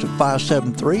breakfast at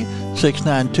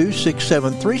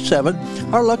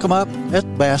 573-692-6737 or look them up at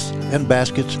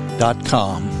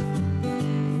bassandbaskets.com.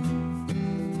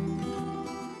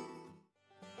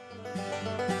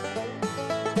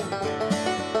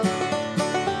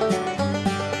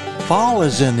 Fall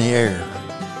is in the air.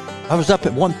 I was up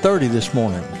at 1:30 this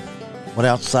morning. Went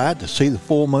outside to see the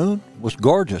full moon. It was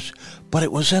gorgeous, but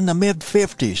it was in the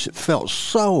mid-50s. It felt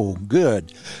so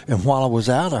good. And while I was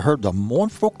out, I heard the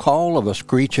mournful call of a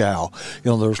screech owl.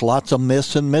 There's lots of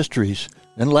myths and mysteries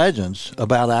and legends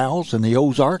about owls in the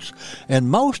Ozarks, and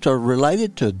most are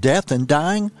related to death and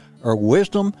dying or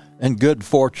wisdom and good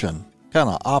fortune. Kind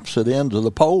of opposite ends of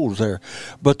the poles there.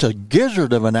 But the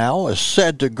gizzard of an owl is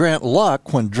said to grant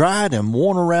luck when dried and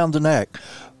worn around the neck.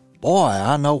 Boy,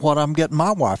 I know what I'm getting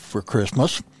my wife for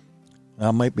Christmas.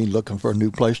 I might be looking for a new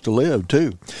place to live,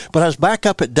 too. But I was back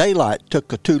up at daylight, took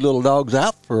the two little dogs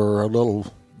out for a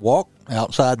little walk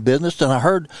outside business, and I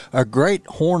heard a great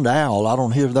horned owl. I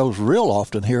don't hear those real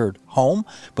often here at home,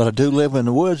 but I do live in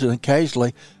the woods, and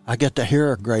occasionally I get to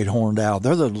hear a great horned owl.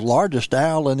 They're the largest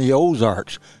owl in the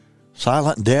Ozarks.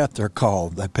 Silent death, they're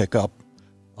called. They pick up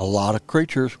a lot of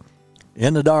creatures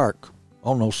in the dark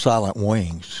on those silent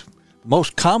wings. The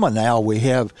most common owl we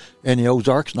have in the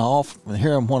Ozarks, and I often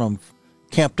hear them when I'm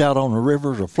camped out on the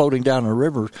rivers or floating down the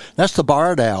rivers, that's the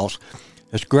barred owls.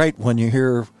 It's great when you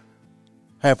hear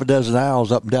half a dozen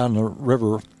owls up and down the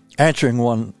river answering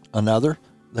one another.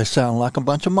 They sound like a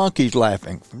bunch of monkeys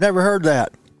laughing. Never heard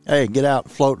that. Hey, get out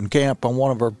and float and camp on one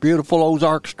of our beautiful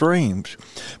Ozark streams.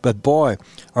 But boy,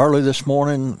 early this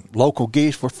morning, local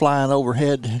geese were flying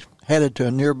overhead, headed to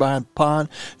a nearby pond.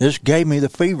 This gave me the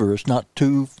fever. It's not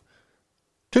too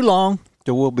long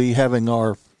till we'll be having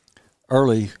our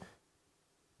early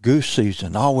goose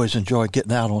season. I always enjoy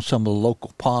getting out on some of the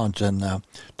local ponds and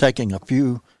taking a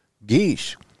few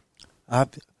geese. I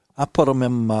put them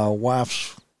in my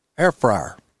wife's air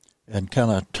fryer and kind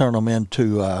of turn them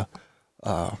into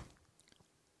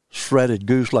shredded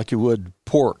goose like you would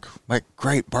pork. Make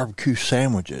great barbecue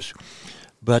sandwiches.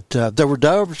 But there were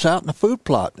doves out in the food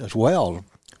plot as well.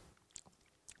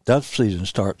 Dove season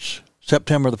starts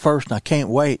September the 1st, and I can't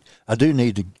wait. I do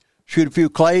need to shoot a few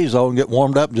clays, though, and get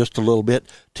warmed up just a little bit.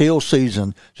 Teal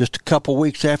season, just a couple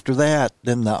weeks after that.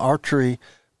 Then the archery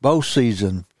bow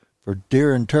season for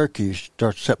deer and turkeys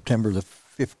starts September the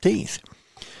 15th.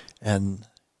 And,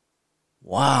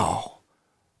 wow,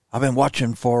 I've been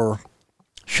watching for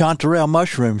chanterelle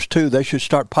mushrooms, too. They should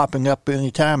start popping up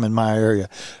any time in my area.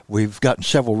 We've gotten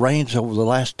several rains over the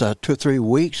last 2 or 3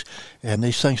 weeks, and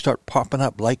these things start popping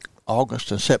up late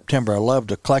August and September. I love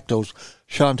to collect those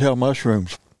chanterelle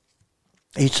mushrooms.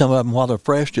 Eat some of them while they're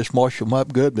fresh, just moisten them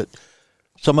up good. But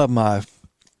some of them I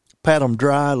pat them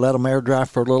dry, let them air dry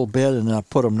for a little bit, and then I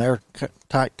put them in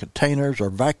airtight containers or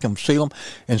vacuum seal them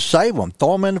and save them.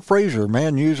 Throw them in the freezer,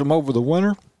 man. Use them over the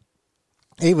winter,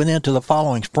 even into the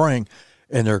following spring.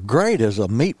 And they're great as a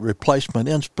meat replacement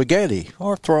in spaghetti,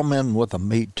 or throw them in with a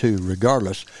meat too,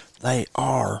 regardless. They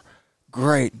are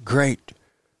great, great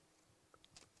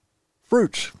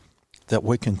fruits that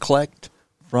we can collect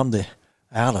from the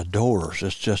out of doors.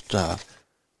 It's just,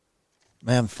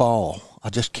 fall. I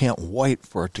just can't wait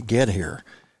for it to get here.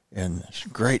 And it's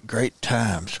great, great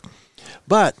times.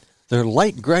 But the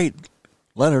late, great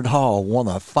Leonard Hall, one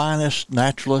of the finest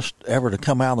naturalists ever to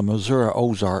come out of the Missouri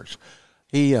Ozarks.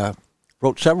 He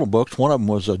wrote several books. One of them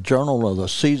was a journal of the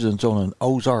seasons on an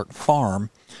Ozark farm.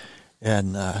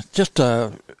 And just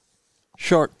a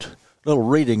short little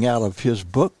reading out of his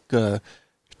book.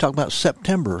 Talking about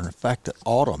September and the fact that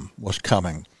autumn was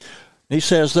coming. He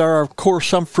says there are, of course,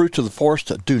 some fruits of the forest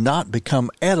that do not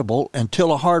become edible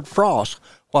until a hard frost,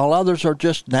 while others are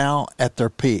just now at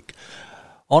their peak.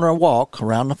 On our walk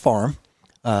around the farm,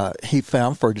 he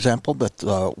found, for example,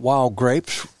 that wild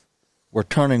grapes were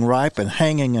turning ripe and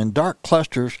hanging in dark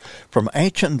clusters from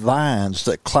ancient vines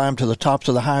that climbed to the tops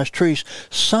of the highest trees,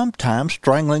 sometimes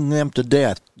strangling them to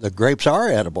death. The grapes are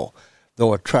edible,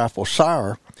 though a trifle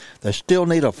sour. They still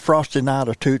need a frosty night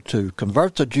or two to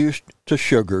convert the juice to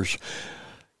sugars.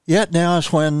 Yet now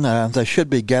is when they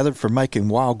should be gathered for making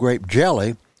wild grape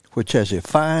jelly, which has a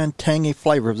fine, tangy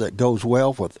flavor that goes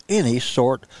well with any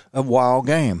sort of wild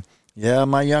game. Yeah, in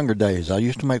my younger days, I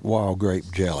used to make wild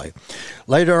grape jelly.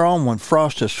 Later on, when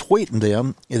frost has sweetened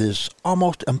them, it is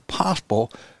almost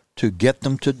impossible to get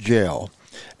them to gel.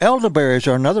 Elderberries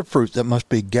are another fruit that must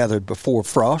be gathered before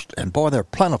frost, and boy, they're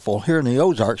plentiful here in the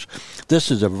Ozarks.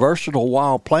 This is a versatile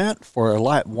wild plant, for a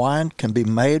light wine can be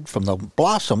made from the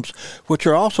blossoms, which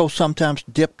are also sometimes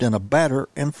dipped in a batter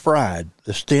and fried.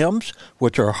 The stems,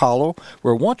 which are hollow,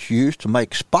 were once used to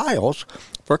make spiles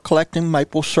for collecting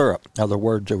maple syrup. In other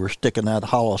words, they were sticking that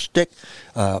hollow stick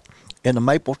in the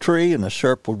maple tree, and the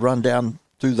syrup would run down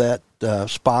through that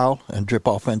spile and drip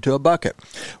off into a bucket.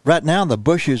 Right now, the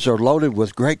bushes are loaded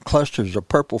with great clusters of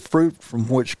purple fruit from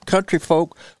which country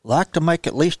folk like to make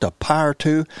at least a pie or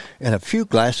two and a few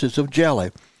glasses of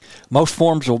jelly. Most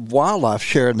forms of wildlife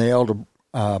share in the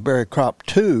elderberry crop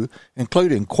too,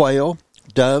 including quail,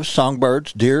 doves,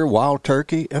 songbirds, deer, wild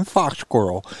turkey, and fox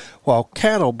squirrel, while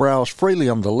cattle browse freely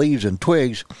on the leaves and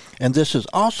twigs, and this is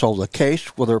also the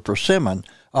case with our persimmon,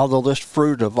 although this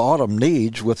fruit of autumn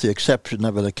needs, with the exception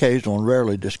of an occasional and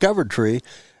rarely discovered tree,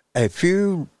 a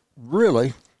few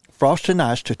really frosty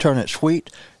nights to turn it sweet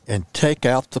and take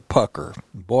out the pucker.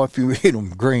 Boy, if you eat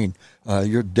them green,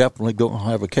 you're definitely going to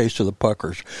have a case of the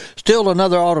puckers. Still,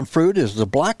 another autumn fruit is the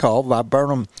blackhaw,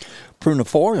 Viburnum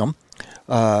prunifolium,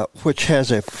 which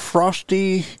has a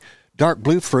frosty dark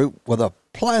blue fruit with a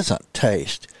pleasant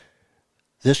taste.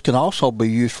 This can also be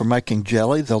used for making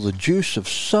jelly, though the juice of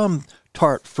some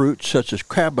tart fruits, such as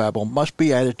crabapple, must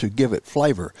be added to give it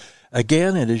flavor.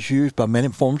 Again, it is used by many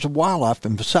forms of wildlife,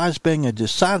 and besides being a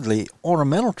decidedly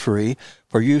ornamental tree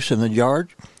for use in the yard,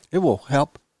 it will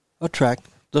help attract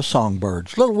the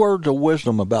songbirds. Little words of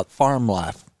wisdom about farm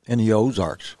life in the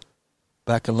Ozarks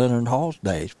back in Leonard Hall's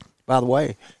days. By the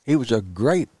way, he was a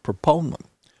great proponent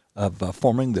of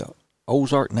forming the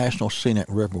Ozark National Scenic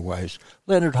Riverways.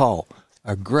 Leonard Hall,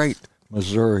 a great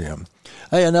Missourian.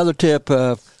 Hey, another tip,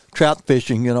 trout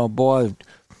fishing. Boy,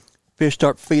 fish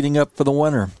start feeding up for the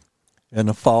winter in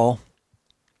the fall.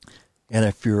 And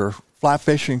if you're fly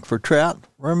fishing for trout,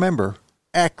 remember,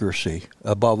 accuracy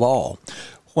above all.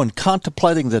 When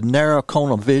contemplating the narrow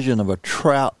cone of vision of a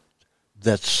trout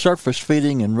that's surface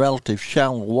feeding in relative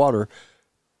shallow water,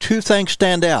 two things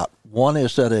stand out. One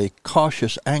is that a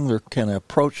cautious angler can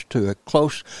approach to a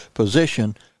close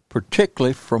position,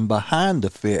 particularly from behind the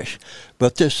fish.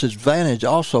 But this advantage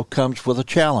also comes with a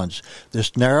challenge.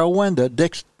 This narrow window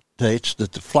dictates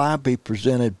that the fly be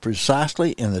presented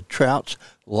precisely in the trout's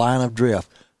line of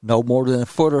drift, no more than a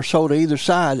foot or so to either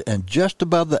side and just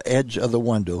above the edge of the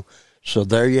window. So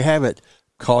there you have it.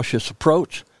 Cautious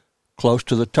approach, close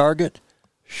to the target,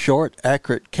 short,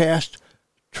 accurate cast,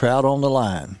 trout on the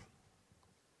line.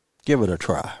 Give it a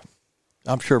try.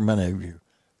 I'm sure many of you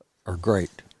are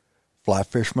great fly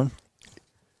fishermen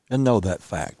and know that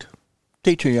fact.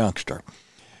 Teach a youngster.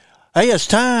 Hey, it's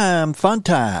time, fun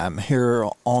time here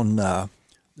on the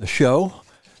show,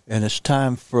 and it's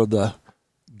time for the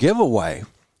giveaway.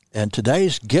 And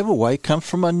today's giveaway comes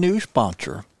from a new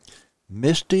sponsor,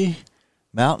 Misty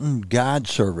Mountain Guide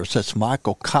Service. That's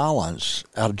Michael Collins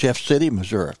out of Jefferson City,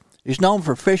 Missouri. He's known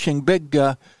for fishing big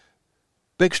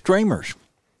streamers.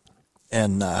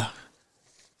 And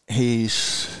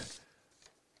he's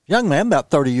a young man, about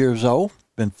 30 years old,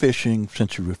 been fishing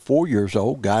since he was 4 years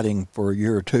old, guiding for a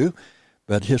year or two.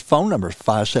 But his phone number is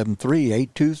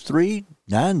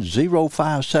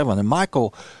 573-823-9057. And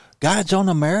Michael guides on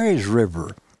the Marys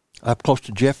River up close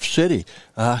to Jefferson City.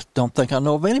 I don't think I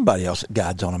know of anybody else that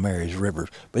guides on the Marys River.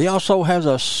 But he also has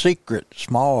a secret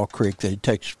small creek that he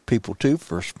takes people to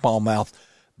for smallmouth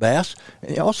bass.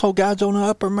 And he also guides on the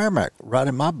upper Meramec, right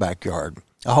in my backyard.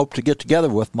 I hope to get together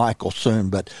with Michael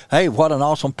soon. But, hey, what an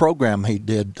awesome program he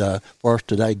did for us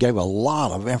today. Gave a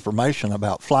lot of information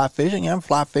about fly fishing and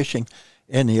fly fishing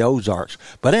in the Ozarks.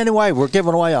 But anyway, we're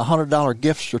giving away a $100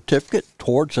 gift certificate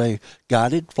towards a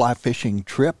guided fly fishing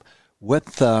trip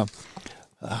with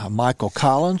Michael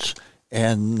Collins.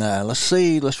 And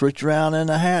let's reach around in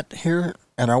the hat here.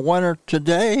 And our winner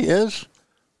today is,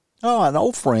 an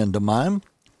old friend of mine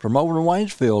from over in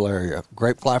Waynesville area,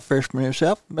 great fly fisherman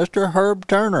himself, Mr. Herb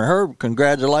Turner. Herb,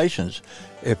 congratulations.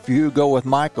 If you go with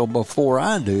Michael before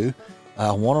I do,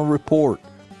 I want to report.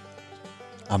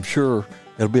 I'm sure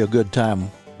it'll be a good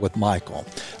time with Michael.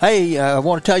 Hey, I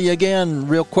want to tell you again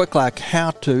real quick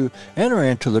how to enter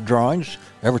into the drawings.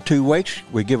 Every 2 weeks,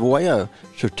 we give away a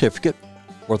certificate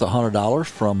worth $100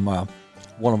 from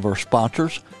one of our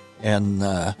sponsors, and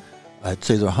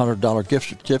it's either a $100 gift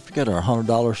certificate or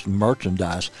 $100 in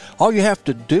merchandise. All you have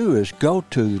to do is go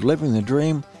to Living the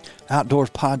Dream Outdoors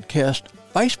Podcast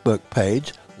Facebook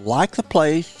page, like the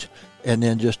page, and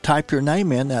then just type your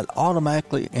name in. That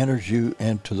automatically enters you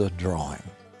into the drawing.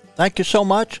 Thank you so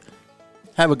much.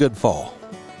 Have a good fall.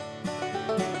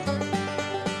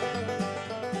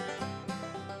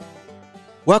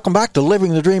 Welcome back to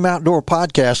Living the Dream Outdoor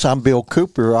Podcast. I'm Bill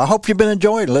Cooper. I hope you've been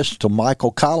enjoying listening to Michael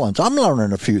Collins. I'm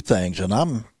learning a few things, and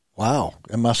I'm,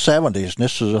 in my 70s, and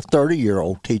this is a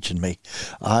 30-year-old teaching me.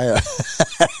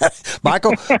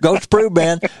 Michael, goes to prove,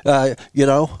 man,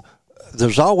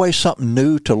 there's always something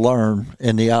new to learn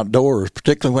in the outdoors,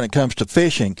 particularly when it comes to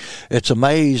fishing. It's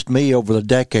amazed me over the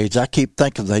decades. I keep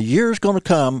thinking the year's going to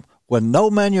come when no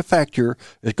manufacturer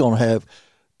is going to have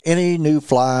any new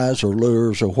flies or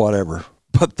lures or whatever.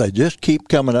 But they just keep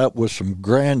coming up with some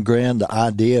grand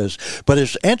ideas. But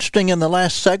it's interesting in the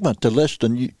last segment to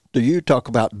listen to you talk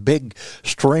about big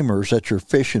streamers that you're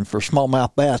fishing for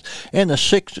smallmouth bass in the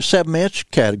 6 to 7 inch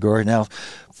category. Now,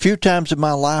 few times in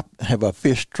my life have I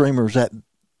fished streamers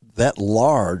that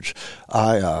large.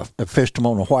 I fished them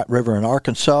on the White River in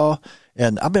Arkansas,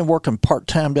 and I've been working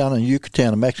part-time down in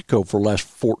Yucatan, Mexico for the last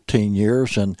 14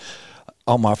 years, and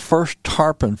on my first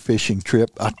tarpon fishing trip,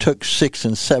 I took 6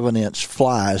 and 7 inch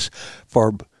flies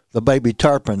for the baby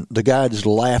tarpon. The guides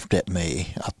laughed at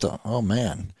me. I thought, oh,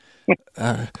 man,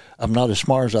 I'm not as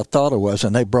smart as I thought I was,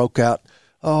 and they broke out,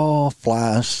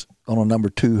 flies on a number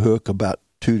 2 hook about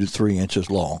 2 to 3 inches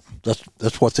long.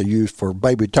 That's what they use for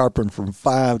baby tarpon from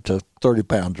 5 to 30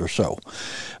 pounds or so.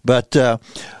 But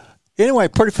anyway,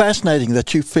 pretty fascinating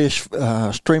that you fish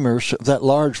streamers that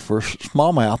large for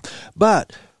smallmouth.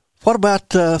 But what about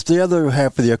the other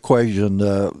half of the equation,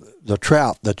 the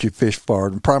trout that you fish for,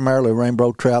 and primarily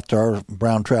rainbow trout? There are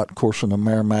brown trout, of course, in the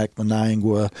Meramec, the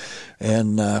Niangua,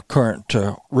 and current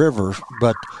rivers.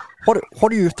 But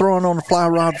what are you throwing on the fly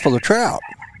rod for the trout?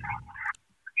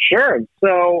 Sure.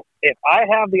 So if I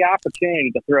have the opportunity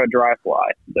to throw a dry fly,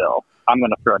 Bill, I'm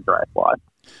going to throw a dry fly.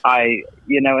 In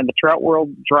the trout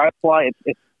world, dry fly,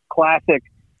 it's classic.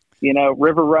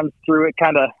 River runs through it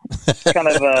kind of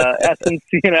essence.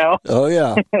 Oh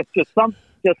yeah. just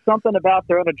something about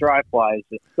throwing a dry fly is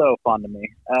just so fun to me.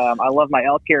 I love my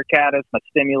elk hair caddis, my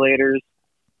stimulators.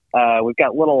 We've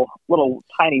got little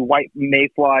tiny white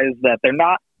mayflies that they're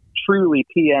not truly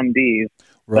PMDs.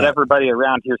 Right. But everybody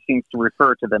around here seems to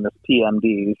refer to them as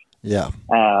PMDs. Yeah.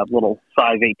 Little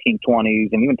size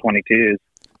 1820s and even 22s.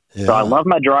 Yeah. So I love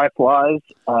my dry flies.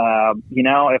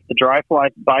 If the dry fly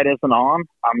bite isn't on,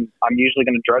 I'm usually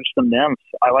going to dredge some nymphs.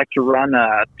 I like to run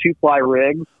 2-fly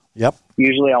rigs. Yep.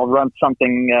 Usually I'll run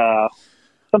something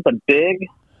big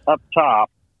up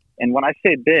top. And when I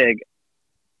say big,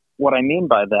 what I mean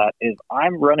by that is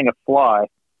I'm running a fly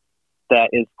that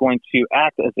is going to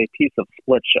act as a piece of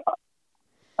split shot.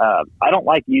 I don't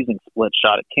like using split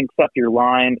shot. It kinks up your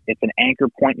line. It's an anchor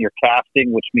point in your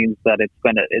casting, which means that it's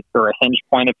for a hinge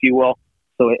point, if you will.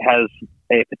 So it has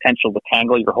a potential to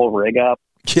tangle your whole rig up.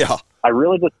 Yeah. I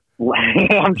really just,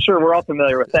 I'm sure we're all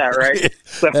familiar with that, right?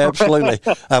 So, absolutely.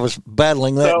 I was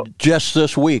battling that just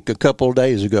this week, a couple of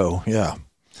days ago. Yeah.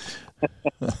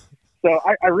 So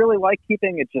I really like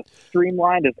keeping it just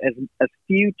streamlined, as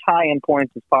few tie-in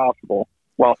points as possible,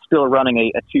 while still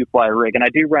running a 2-fly rig. And I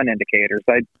do run indicators.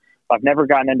 I've never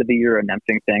gotten into the Euro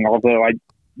nymphing thing, although I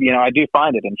do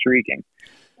find it intriguing.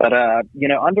 But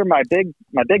under my big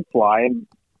fly,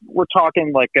 we're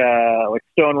talking like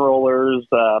stone rollers,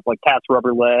 like cat's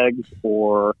rubber legs,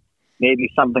 or maybe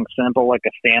something simple like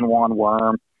a San Juan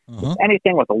worm. Just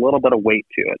anything with a little bit of weight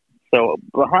to it. So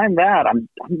behind that, I'm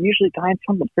usually tying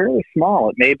something fairly small.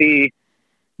 It may be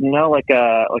like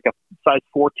a size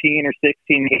 14 or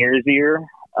 16 hare's ear.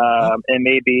 It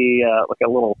may be like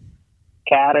a little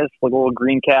caddis, like a little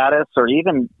green caddis, or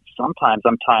even sometimes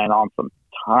I'm tying on some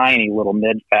tiny little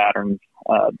mid patterns.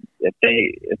 If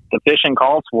the fishing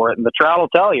calls for it, and the trout will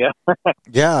tell you.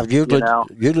 Yeah,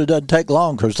 usually doesn't take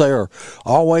long because they are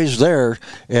always there.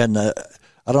 And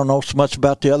I don't know so much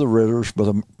about the other rivers, but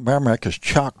the Meramec is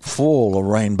chock full of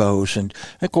rainbows. And,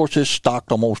 of course, it's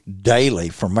stocked almost daily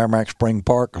from Meramec Spring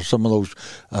Park, or some of those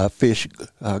fish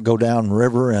go down the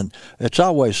river. And it's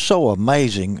always so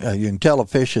amazing. You can tell a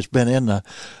fish has been in the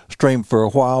stream for a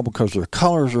while because their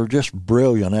colors are just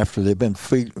brilliant after they've been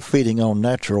feeding on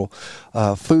natural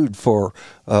food for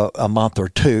a month or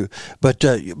two. But,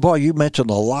 boy, you mentioned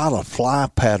a lot of fly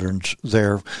patterns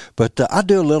there. But I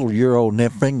do a little Euro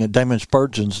nymphing, and Damon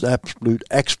Spurgeon's the absolute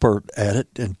expert at it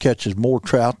and catches more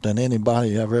trout than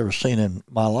anybody I've ever seen in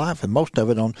my life, and most of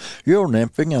it on Euro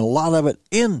nymphing, and a lot of it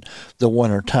in the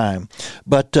wintertime.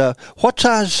 But what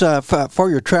size, for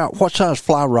your trout, what size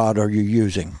fly rod are you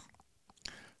using?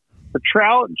 For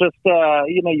trout, just,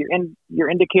 your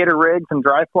indicator rigs and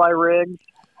dry fly rigs.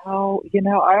 Oh,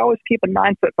 I always keep a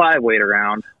 9'5" weight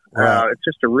around. Right. It's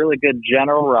just a really good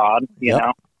general rod, you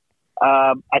know.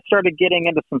 I started getting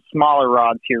into some smaller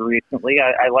rods here recently.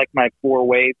 I like my 4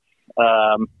 weights,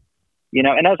 and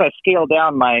as I scale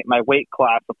down my weight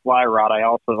class of fly rod, I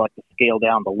also like to scale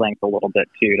down the length a little bit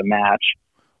too to match.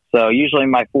 So usually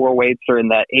my 4 weights are in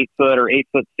that 8-foot or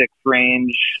 8'6"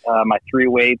 range. My 3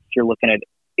 weights, you're looking at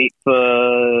 8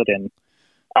 foot, and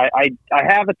I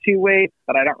have a 2 weight,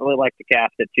 but I don't really like to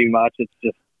cast it too much. It's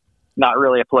just not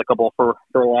really applicable for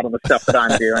a lot of the stuff that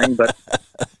I'm doing. But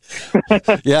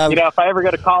yeah, if I ever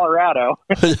go to Colorado,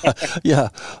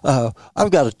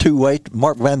 I've got a 2 weight.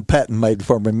 Mark Van Patten made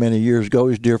for me many years ago.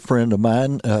 He's a dear friend of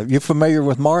mine. You familiar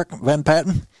with Mark Van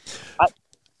Patten?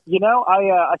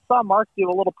 I saw Mark do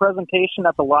a little presentation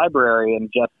at the library in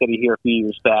Jeff City here a few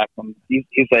years back, and he's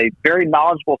a very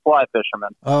knowledgeable fly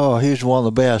fisherman. Oh, he's one of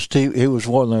the best. He was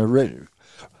one of the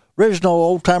original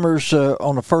old-timers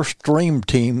on the first stream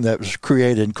team that was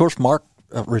created. Of course, Mark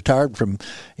retired from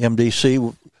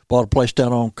MDC, bought a place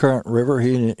down on Current River,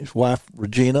 he and his wife,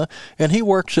 Regina, and he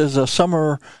works as a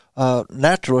summer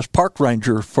naturalist park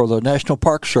ranger for the National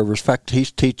Park Service. In fact,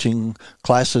 he's teaching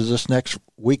classes this next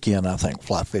weekend, I think,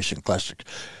 fly fishing classes.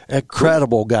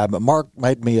 Incredible guy. But Mark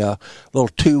made me a little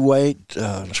 2-weight,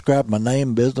 described my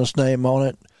name, business name on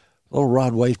it. The little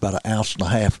rod weighs about 1.5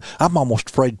 ounces. I'm almost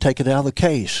afraid to take it out of the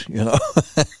case,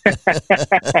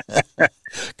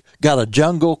 Got a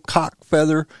jungle cock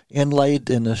feather inlaid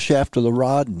in the shaft of the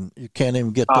rod, and you can't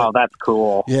even get Oh, that's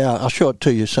cool. Yeah, I'll show it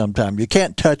to you sometime. You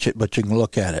can't touch it, but you can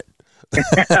look at it.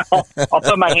 I'll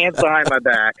put my hands behind my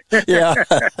back. Yeah,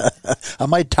 I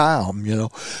might tie them,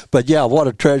 But yeah, what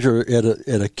a treasure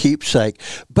at a keepsake.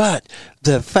 But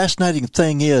the fascinating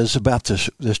thing is about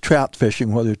this trout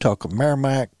fishing, whether you're talking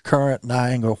Meramec, current,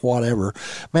 nine, or whatever.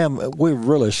 Man, we're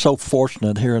really so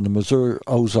fortunate here in the Missouri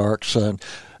Ozarks.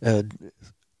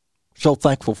 So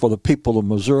thankful for the people of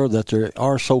Missouri that they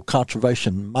are so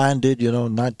conservation-minded. In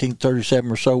 1937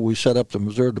 or so, we set up the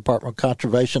Missouri Department of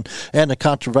Conservation, and the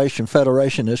Conservation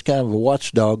Federation is kind of a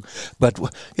watchdog. But,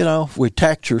 we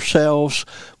tax yourselves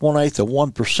 1/8 of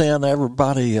 1%.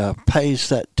 Everybody pays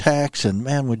that tax, and,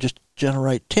 man, we just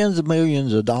generate tens of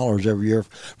millions of dollars every year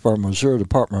for our Missouri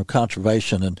Department of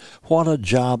Conservation, and what a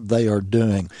job they are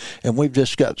doing. And we've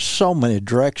just got so many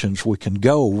directions we can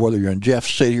go, whether you're in Jeff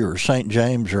City or St.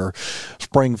 James or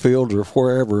Springfield or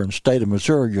wherever in the state of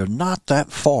Missouri. You're not that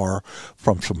far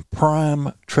from some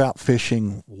prime trout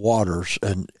fishing waters.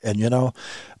 And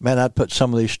man, I'd put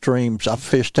some of these streams, I've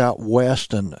fished out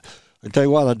west, and I tell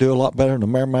you what, I do a lot better in the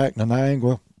Meramec and the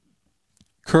Niagara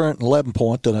Current and 11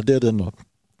 Point than I did in the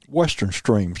western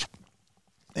streams.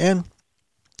 And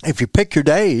if you pick your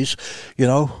days,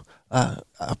 I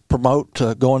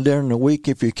promote going during the week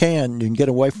if you can. You can get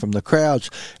away from the crowds.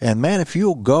 And, man, if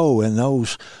you'll go in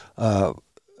those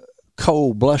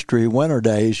cold, blustery winter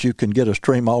days, you can get a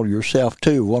stream all to yourself,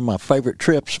 too. One of my favorite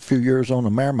trips a few years on the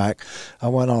Meramec, I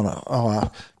went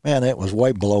on man, it was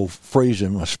way below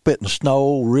freezing. It was spitting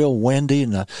snow, real windy,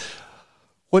 and I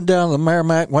went down to the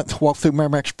Meramec, walked through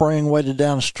Meramec Spring, waded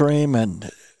down the stream,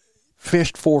 and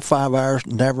fished 4 or 5 hours,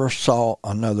 never saw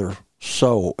another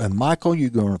soul. And, Michael,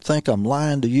 you're going to think I'm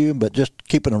lying to you, but just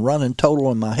keeping a running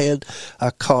total in my head,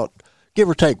 I caught, give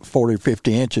or take 40 or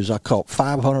 50 inches, I caught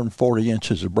 540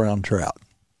 inches of brown trout.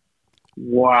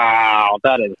 Wow,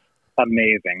 that is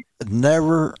amazing.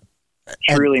 Never.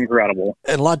 Truly incredible.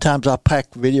 And a lot of times I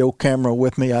packed video camera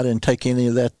with me. I didn't take any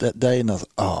of that day, and I thought,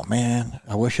 oh, man,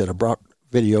 I wish I'd have brought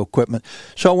video equipment.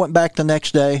 So I went back the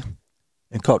next day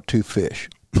and caught 2 fish.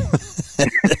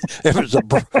 It was a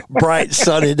bright,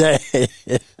 sunny day.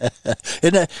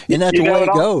 Isn't that the way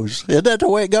it goes? Isn't that the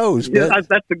way it goes? Yeah,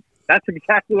 that's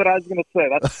exactly what I was going to say.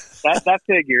 That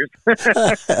figures.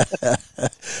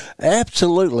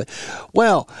 Absolutely.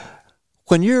 Well,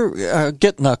 when you're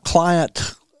getting a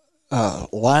client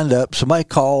lined up, somebody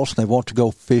calls and they want to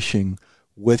go fishing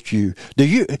with you.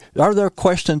 Are there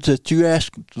questions that you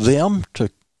ask them to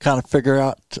kind of figure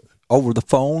out over the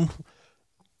phone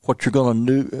what you're going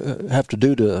to have to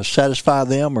do to satisfy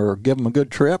them or give them a good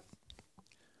trip?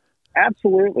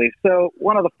 Absolutely. So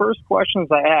one of the first questions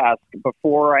I ask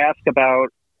before I ask about,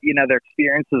 their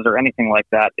experiences or anything like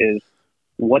that is,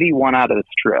 what do you want out of this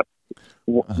trip?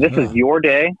 This is your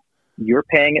day. You're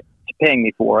paying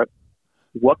me for it.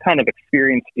 What kind of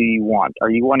experience do you want?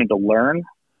 Are you wanting to learn?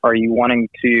 Are you wanting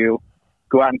to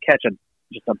go out and catch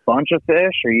just a bunch of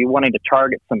fish? Are you wanting to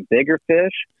target some bigger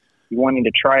fish? You wanting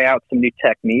to try out some new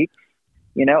techniques?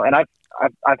 And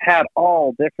I've had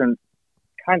all different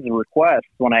kinds of requests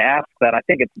when I ask that. I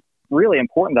think it's really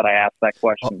important that I ask that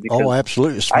question. Because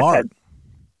absolutely smart.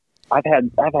 I've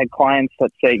had clients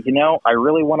that say, I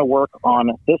really want to work on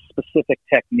this specific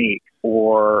technique,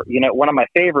 or one of my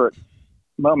favorite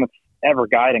moments ever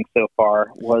guiding so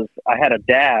far was I had a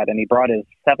dad and he brought his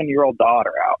 7-year-old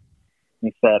daughter out.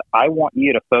 And he said, I want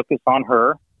you to focus on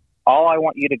her. All I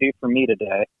want you to do for me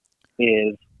today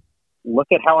is look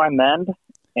at how I mend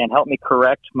and help me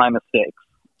correct my mistakes.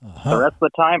 The rest of the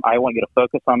time, I want you to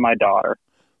focus on my daughter.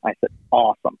 I said,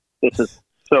 awesome. This is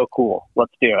so cool.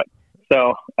 Let's do it.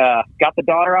 So got the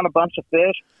daughter on a bunch of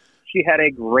fish. She had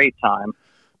a great time.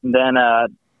 And then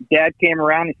Dad came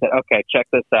around. He said, okay, check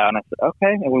this out. And I said,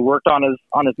 okay. And we worked on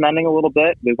his mending a little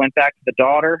bit. We went back to the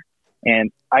daughter.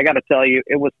 And I got to tell you,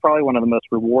 it was probably one of the most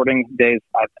rewarding days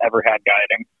I've ever had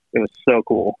guiding. It was so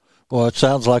cool. Well, it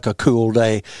sounds like a cool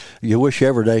day. You wish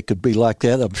every day could be like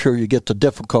that. I'm sure you get the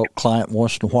difficult client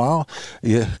once in a while.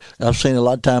 I've seen a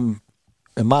lot of time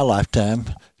in my lifetime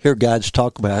hear guides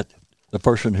talk about the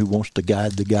person who wants to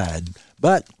guide the guide.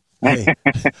 But hey,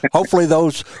 hopefully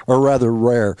those are rather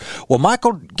rare. Well,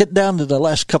 Michael, get down to the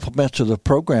last couple of minutes of the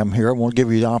program here. I want to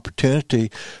give you the opportunity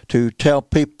to tell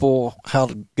people how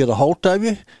to get a hold of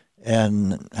you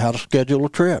and how to schedule a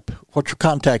trip. What's your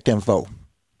contact info?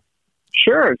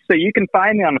 Sure. So you can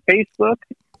find me on Facebook,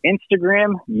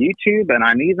 Instagram, YouTube, and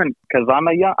I'm even, because I'm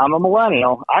a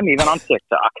millennial, I'm even on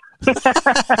TikTok.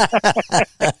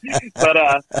 But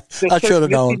I should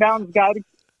have known. Misty Mountain Guide.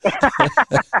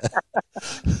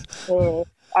 You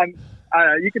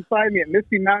can find me at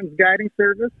Misty Mountain Guiding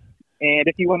Service, and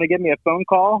if you want to give me a phone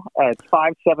call, it's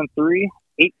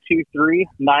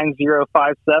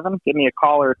 573-823-9057. Give me a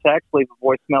call or a text. Leave a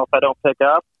voicemail if I don't pick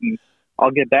up, and I'll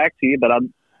get back to you. But I'd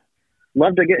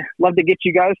love to get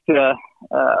you guys to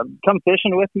come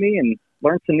fishing with me and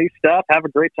learn some new stuff. Have a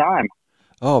great time.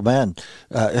 Oh man,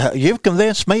 you've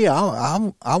convinced me. I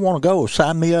want to go.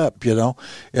 Sign me up.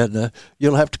 And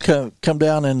you'll have to come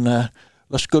down and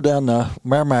let's go down to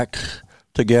Meramec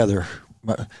together.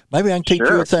 Maybe I can teach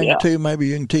you a thing or two. Maybe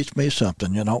you can teach me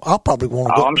something. I'll probably want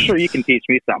to go. I'm sure you can teach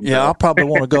me something. Yeah, I'll probably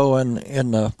want to go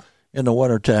in the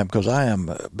wintertime because I'm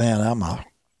a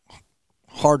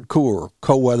hardcore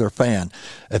cold weather fan.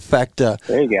 In fact, there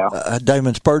you go.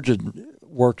 Damon Spurgeon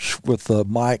works with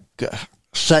Mike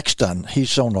Sexton.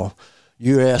 He's on the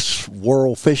U.S.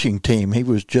 World Fishing Team. He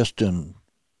was just in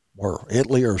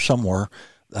Italy or somewhere.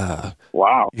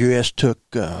 Wow. U.S. took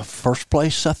first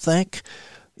place, I think,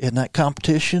 in that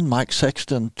competition. Mike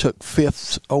Sexton took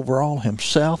 5th overall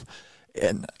himself.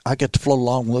 And I get to float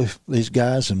along with these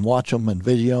guys and watch them and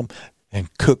video them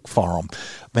and cook for them.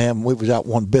 Man, we was out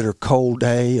one bitter cold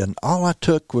day, and all I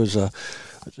took was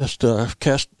just a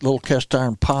little cast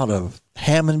iron pot of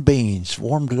ham and beans,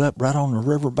 warmed it up right on the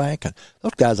riverbank, and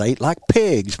those guys ate like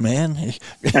pigs, man.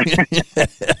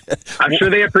 I'm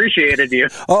sure they appreciated you.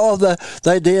 Oh,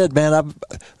 they did, man.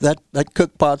 That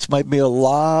cook pot's made me a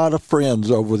lot of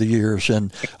friends over the years,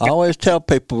 and I always tell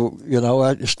people,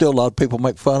 still a lot of people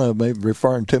make fun of me,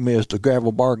 referring to me as the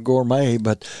gravel bar gourmet,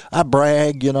 but I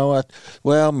brag, everybody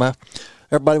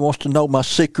wants to know my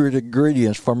secret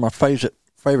ingredients for my favorite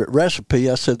recipe.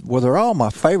 I said, well, they're all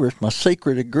my favorites. My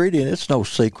secret ingredient, it's no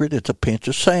secret. It's a pinch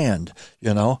of sand,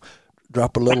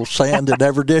 Drop a little sand in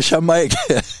every dish I make.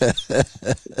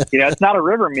 It's not a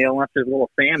river meal unless there's a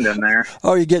little sand in there.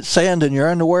 Oh, you get sand in your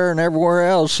underwear and everywhere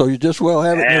else, so you just well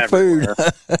have it in your food.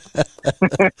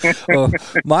 Well,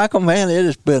 Michael, man, it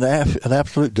has been an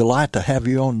absolute delight to have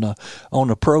you on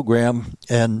the program.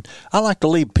 And I like to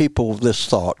leave people with this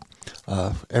thought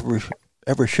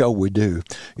every show we do.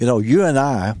 You and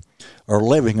I are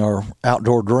living our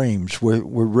outdoor dreams. We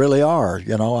really are.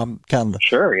 I'm kind of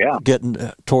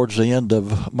getting towards the end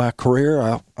of my career.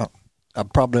 I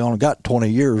probably only got 20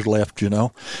 years left,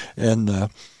 and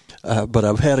but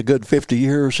I've had a good 50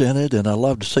 years in it, and I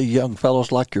love to see young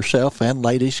fellows like yourself and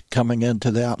ladies coming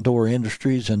into the outdoor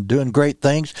industries and doing great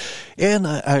things. And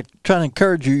I try to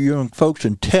encourage you young folks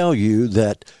and tell you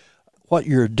that what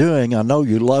you're doing, I know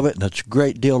you love it, and it's a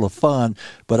great deal of fun,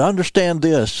 but understand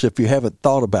this, if you haven't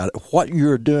thought about it, what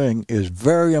you're doing is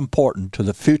very important to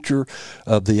the future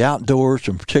of the outdoors,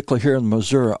 and particularly here in the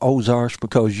Missouri Ozarks,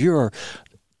 because you're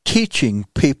teaching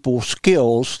people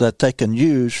skills that they can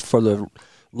use for the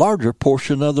larger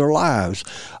portion of their lives.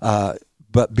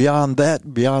 But beyond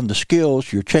that, beyond the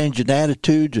skills, you're changing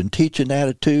attitudes and teaching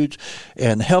attitudes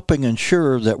and helping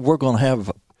ensure that we're going to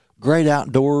have great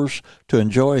outdoors to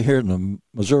enjoy here in the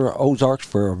Missouri Ozarks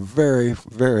for a very,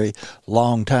 very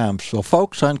long time. So,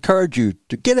 folks, I encourage you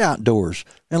to get outdoors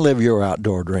and live your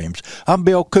outdoor dreams. I'm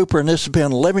Bill Cooper, and this has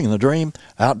been Living the Dream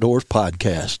Outdoors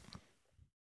Podcast.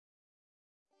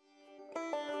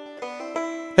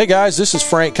 Hey guys, this is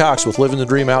Frank Cox with Living the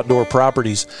Dream Outdoor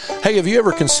Properties. Hey, have you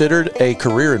ever considered a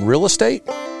career in real estate?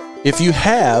 If you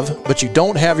have, but you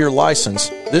don't have your license,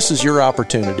 this is your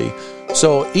opportunity.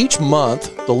 So each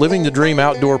month, the Living the Dream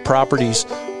Outdoor Properties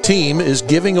team is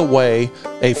giving away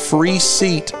a free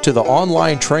seat to the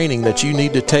online training that you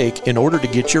need to take in order to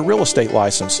get your real estate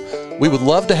license. We would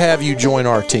love to have you join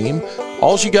our team.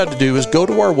 All you got to do is go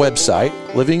to our website,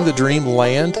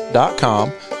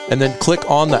 livingthedreamland.com, and then click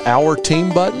on the Our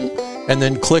Team button, and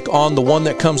then click on the one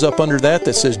that comes up under that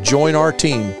says Join Our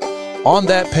Team. On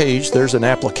that page, there's an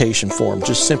application form.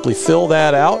 Just simply fill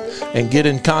that out and get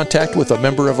in contact with a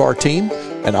member of our team,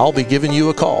 and I'll be giving you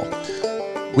a call.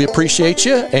 We appreciate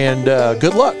you, and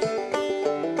good luck.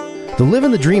 The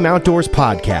Living the Dream Outdoors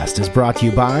podcast is brought to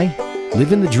you by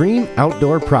Living the Dream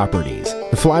Outdoor Properties,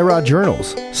 the Fly Rod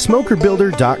Journals,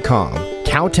 SmokerBuilder.com,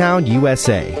 Cowtown,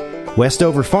 USA,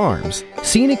 Westover Farms,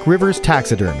 Scenic Rivers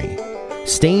Taxidermy,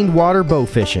 Stained Water Bow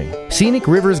Fishing, Scenic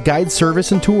Rivers Guide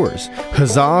Service and Tours,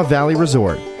 Huzzah Valley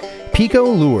Resort, Pico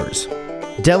Lures,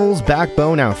 Devil's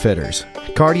Backbone Outfitters,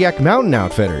 Cardiac Mountain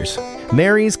Outfitters,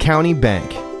 Mary's County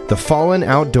Bank, The Fallen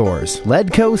Outdoors,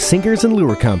 Ledco Sinkers and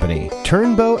Lure Company,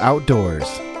 Turnbow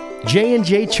Outdoors,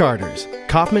 J&J Charters,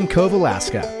 Kaufman Cove,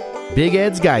 Alaska, Big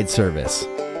Ed's Guide Service,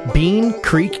 Bean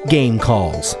Creek Game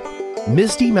Calls,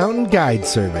 Misty Mountain Guide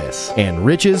Service, and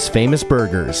Rich's Famous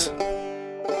Burgers.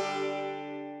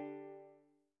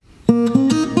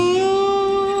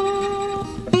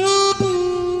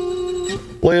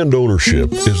 Land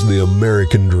ownership is the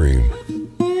American dream.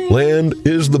 Land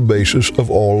is the basis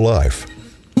of all life.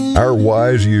 Our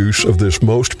wise use of this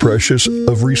most precious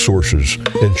of resources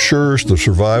ensures the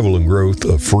survival and growth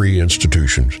of free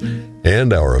institutions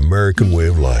and our American way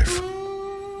of life.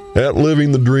 At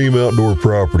Living the Dream Outdoor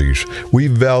Properties, we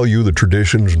value the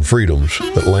traditions and freedoms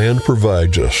that land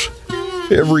provides us.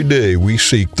 Every day we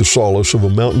seek the solace of a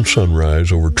mountain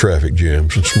sunrise over traffic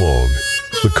jams and smog,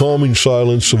 the calming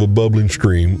silence of a bubbling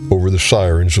stream over the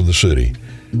sirens of the city,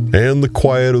 and the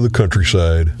quiet of the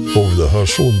countryside over the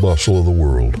hustle and bustle of the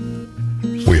world.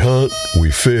 We hunt, we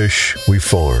fish, we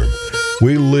farm.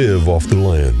 We live off the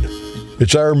land.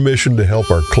 It's our mission to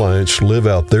help our clients live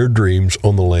out their dreams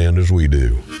on the land as we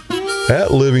do.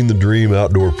 At Living the Dream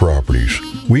Outdoor Properties,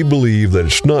 we believe that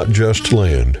it's not just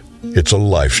land, it's a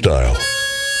lifestyle.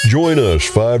 Join us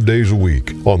 5 days a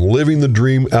week on Living the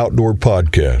Dream Outdoor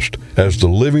Podcast as the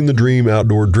Living the Dream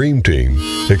Outdoor Dream Team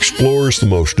explores the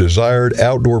most desired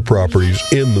outdoor properties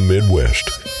in the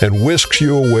Midwest and whisks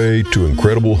you away to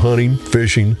incredible hunting,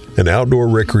 fishing, and outdoor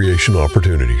recreation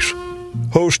opportunities.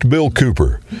 Host Bill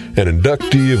Cooper, an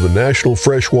inductee of the National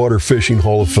Freshwater Fishing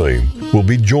Hall of Fame, will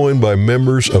be joined by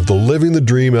members of the Living the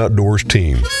Dream Outdoors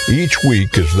team each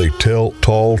week as they tell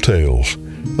tall tales,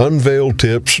 unveil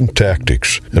tips and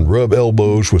tactics, and rub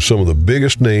elbows with some of the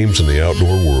biggest names in the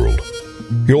outdoor world.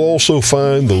 You'll also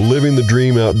find the Living the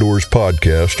Dream Outdoors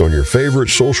podcast on your favorite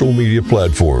social media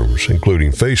platforms,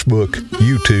 including Facebook,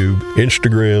 YouTube,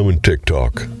 Instagram, and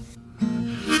TikTok.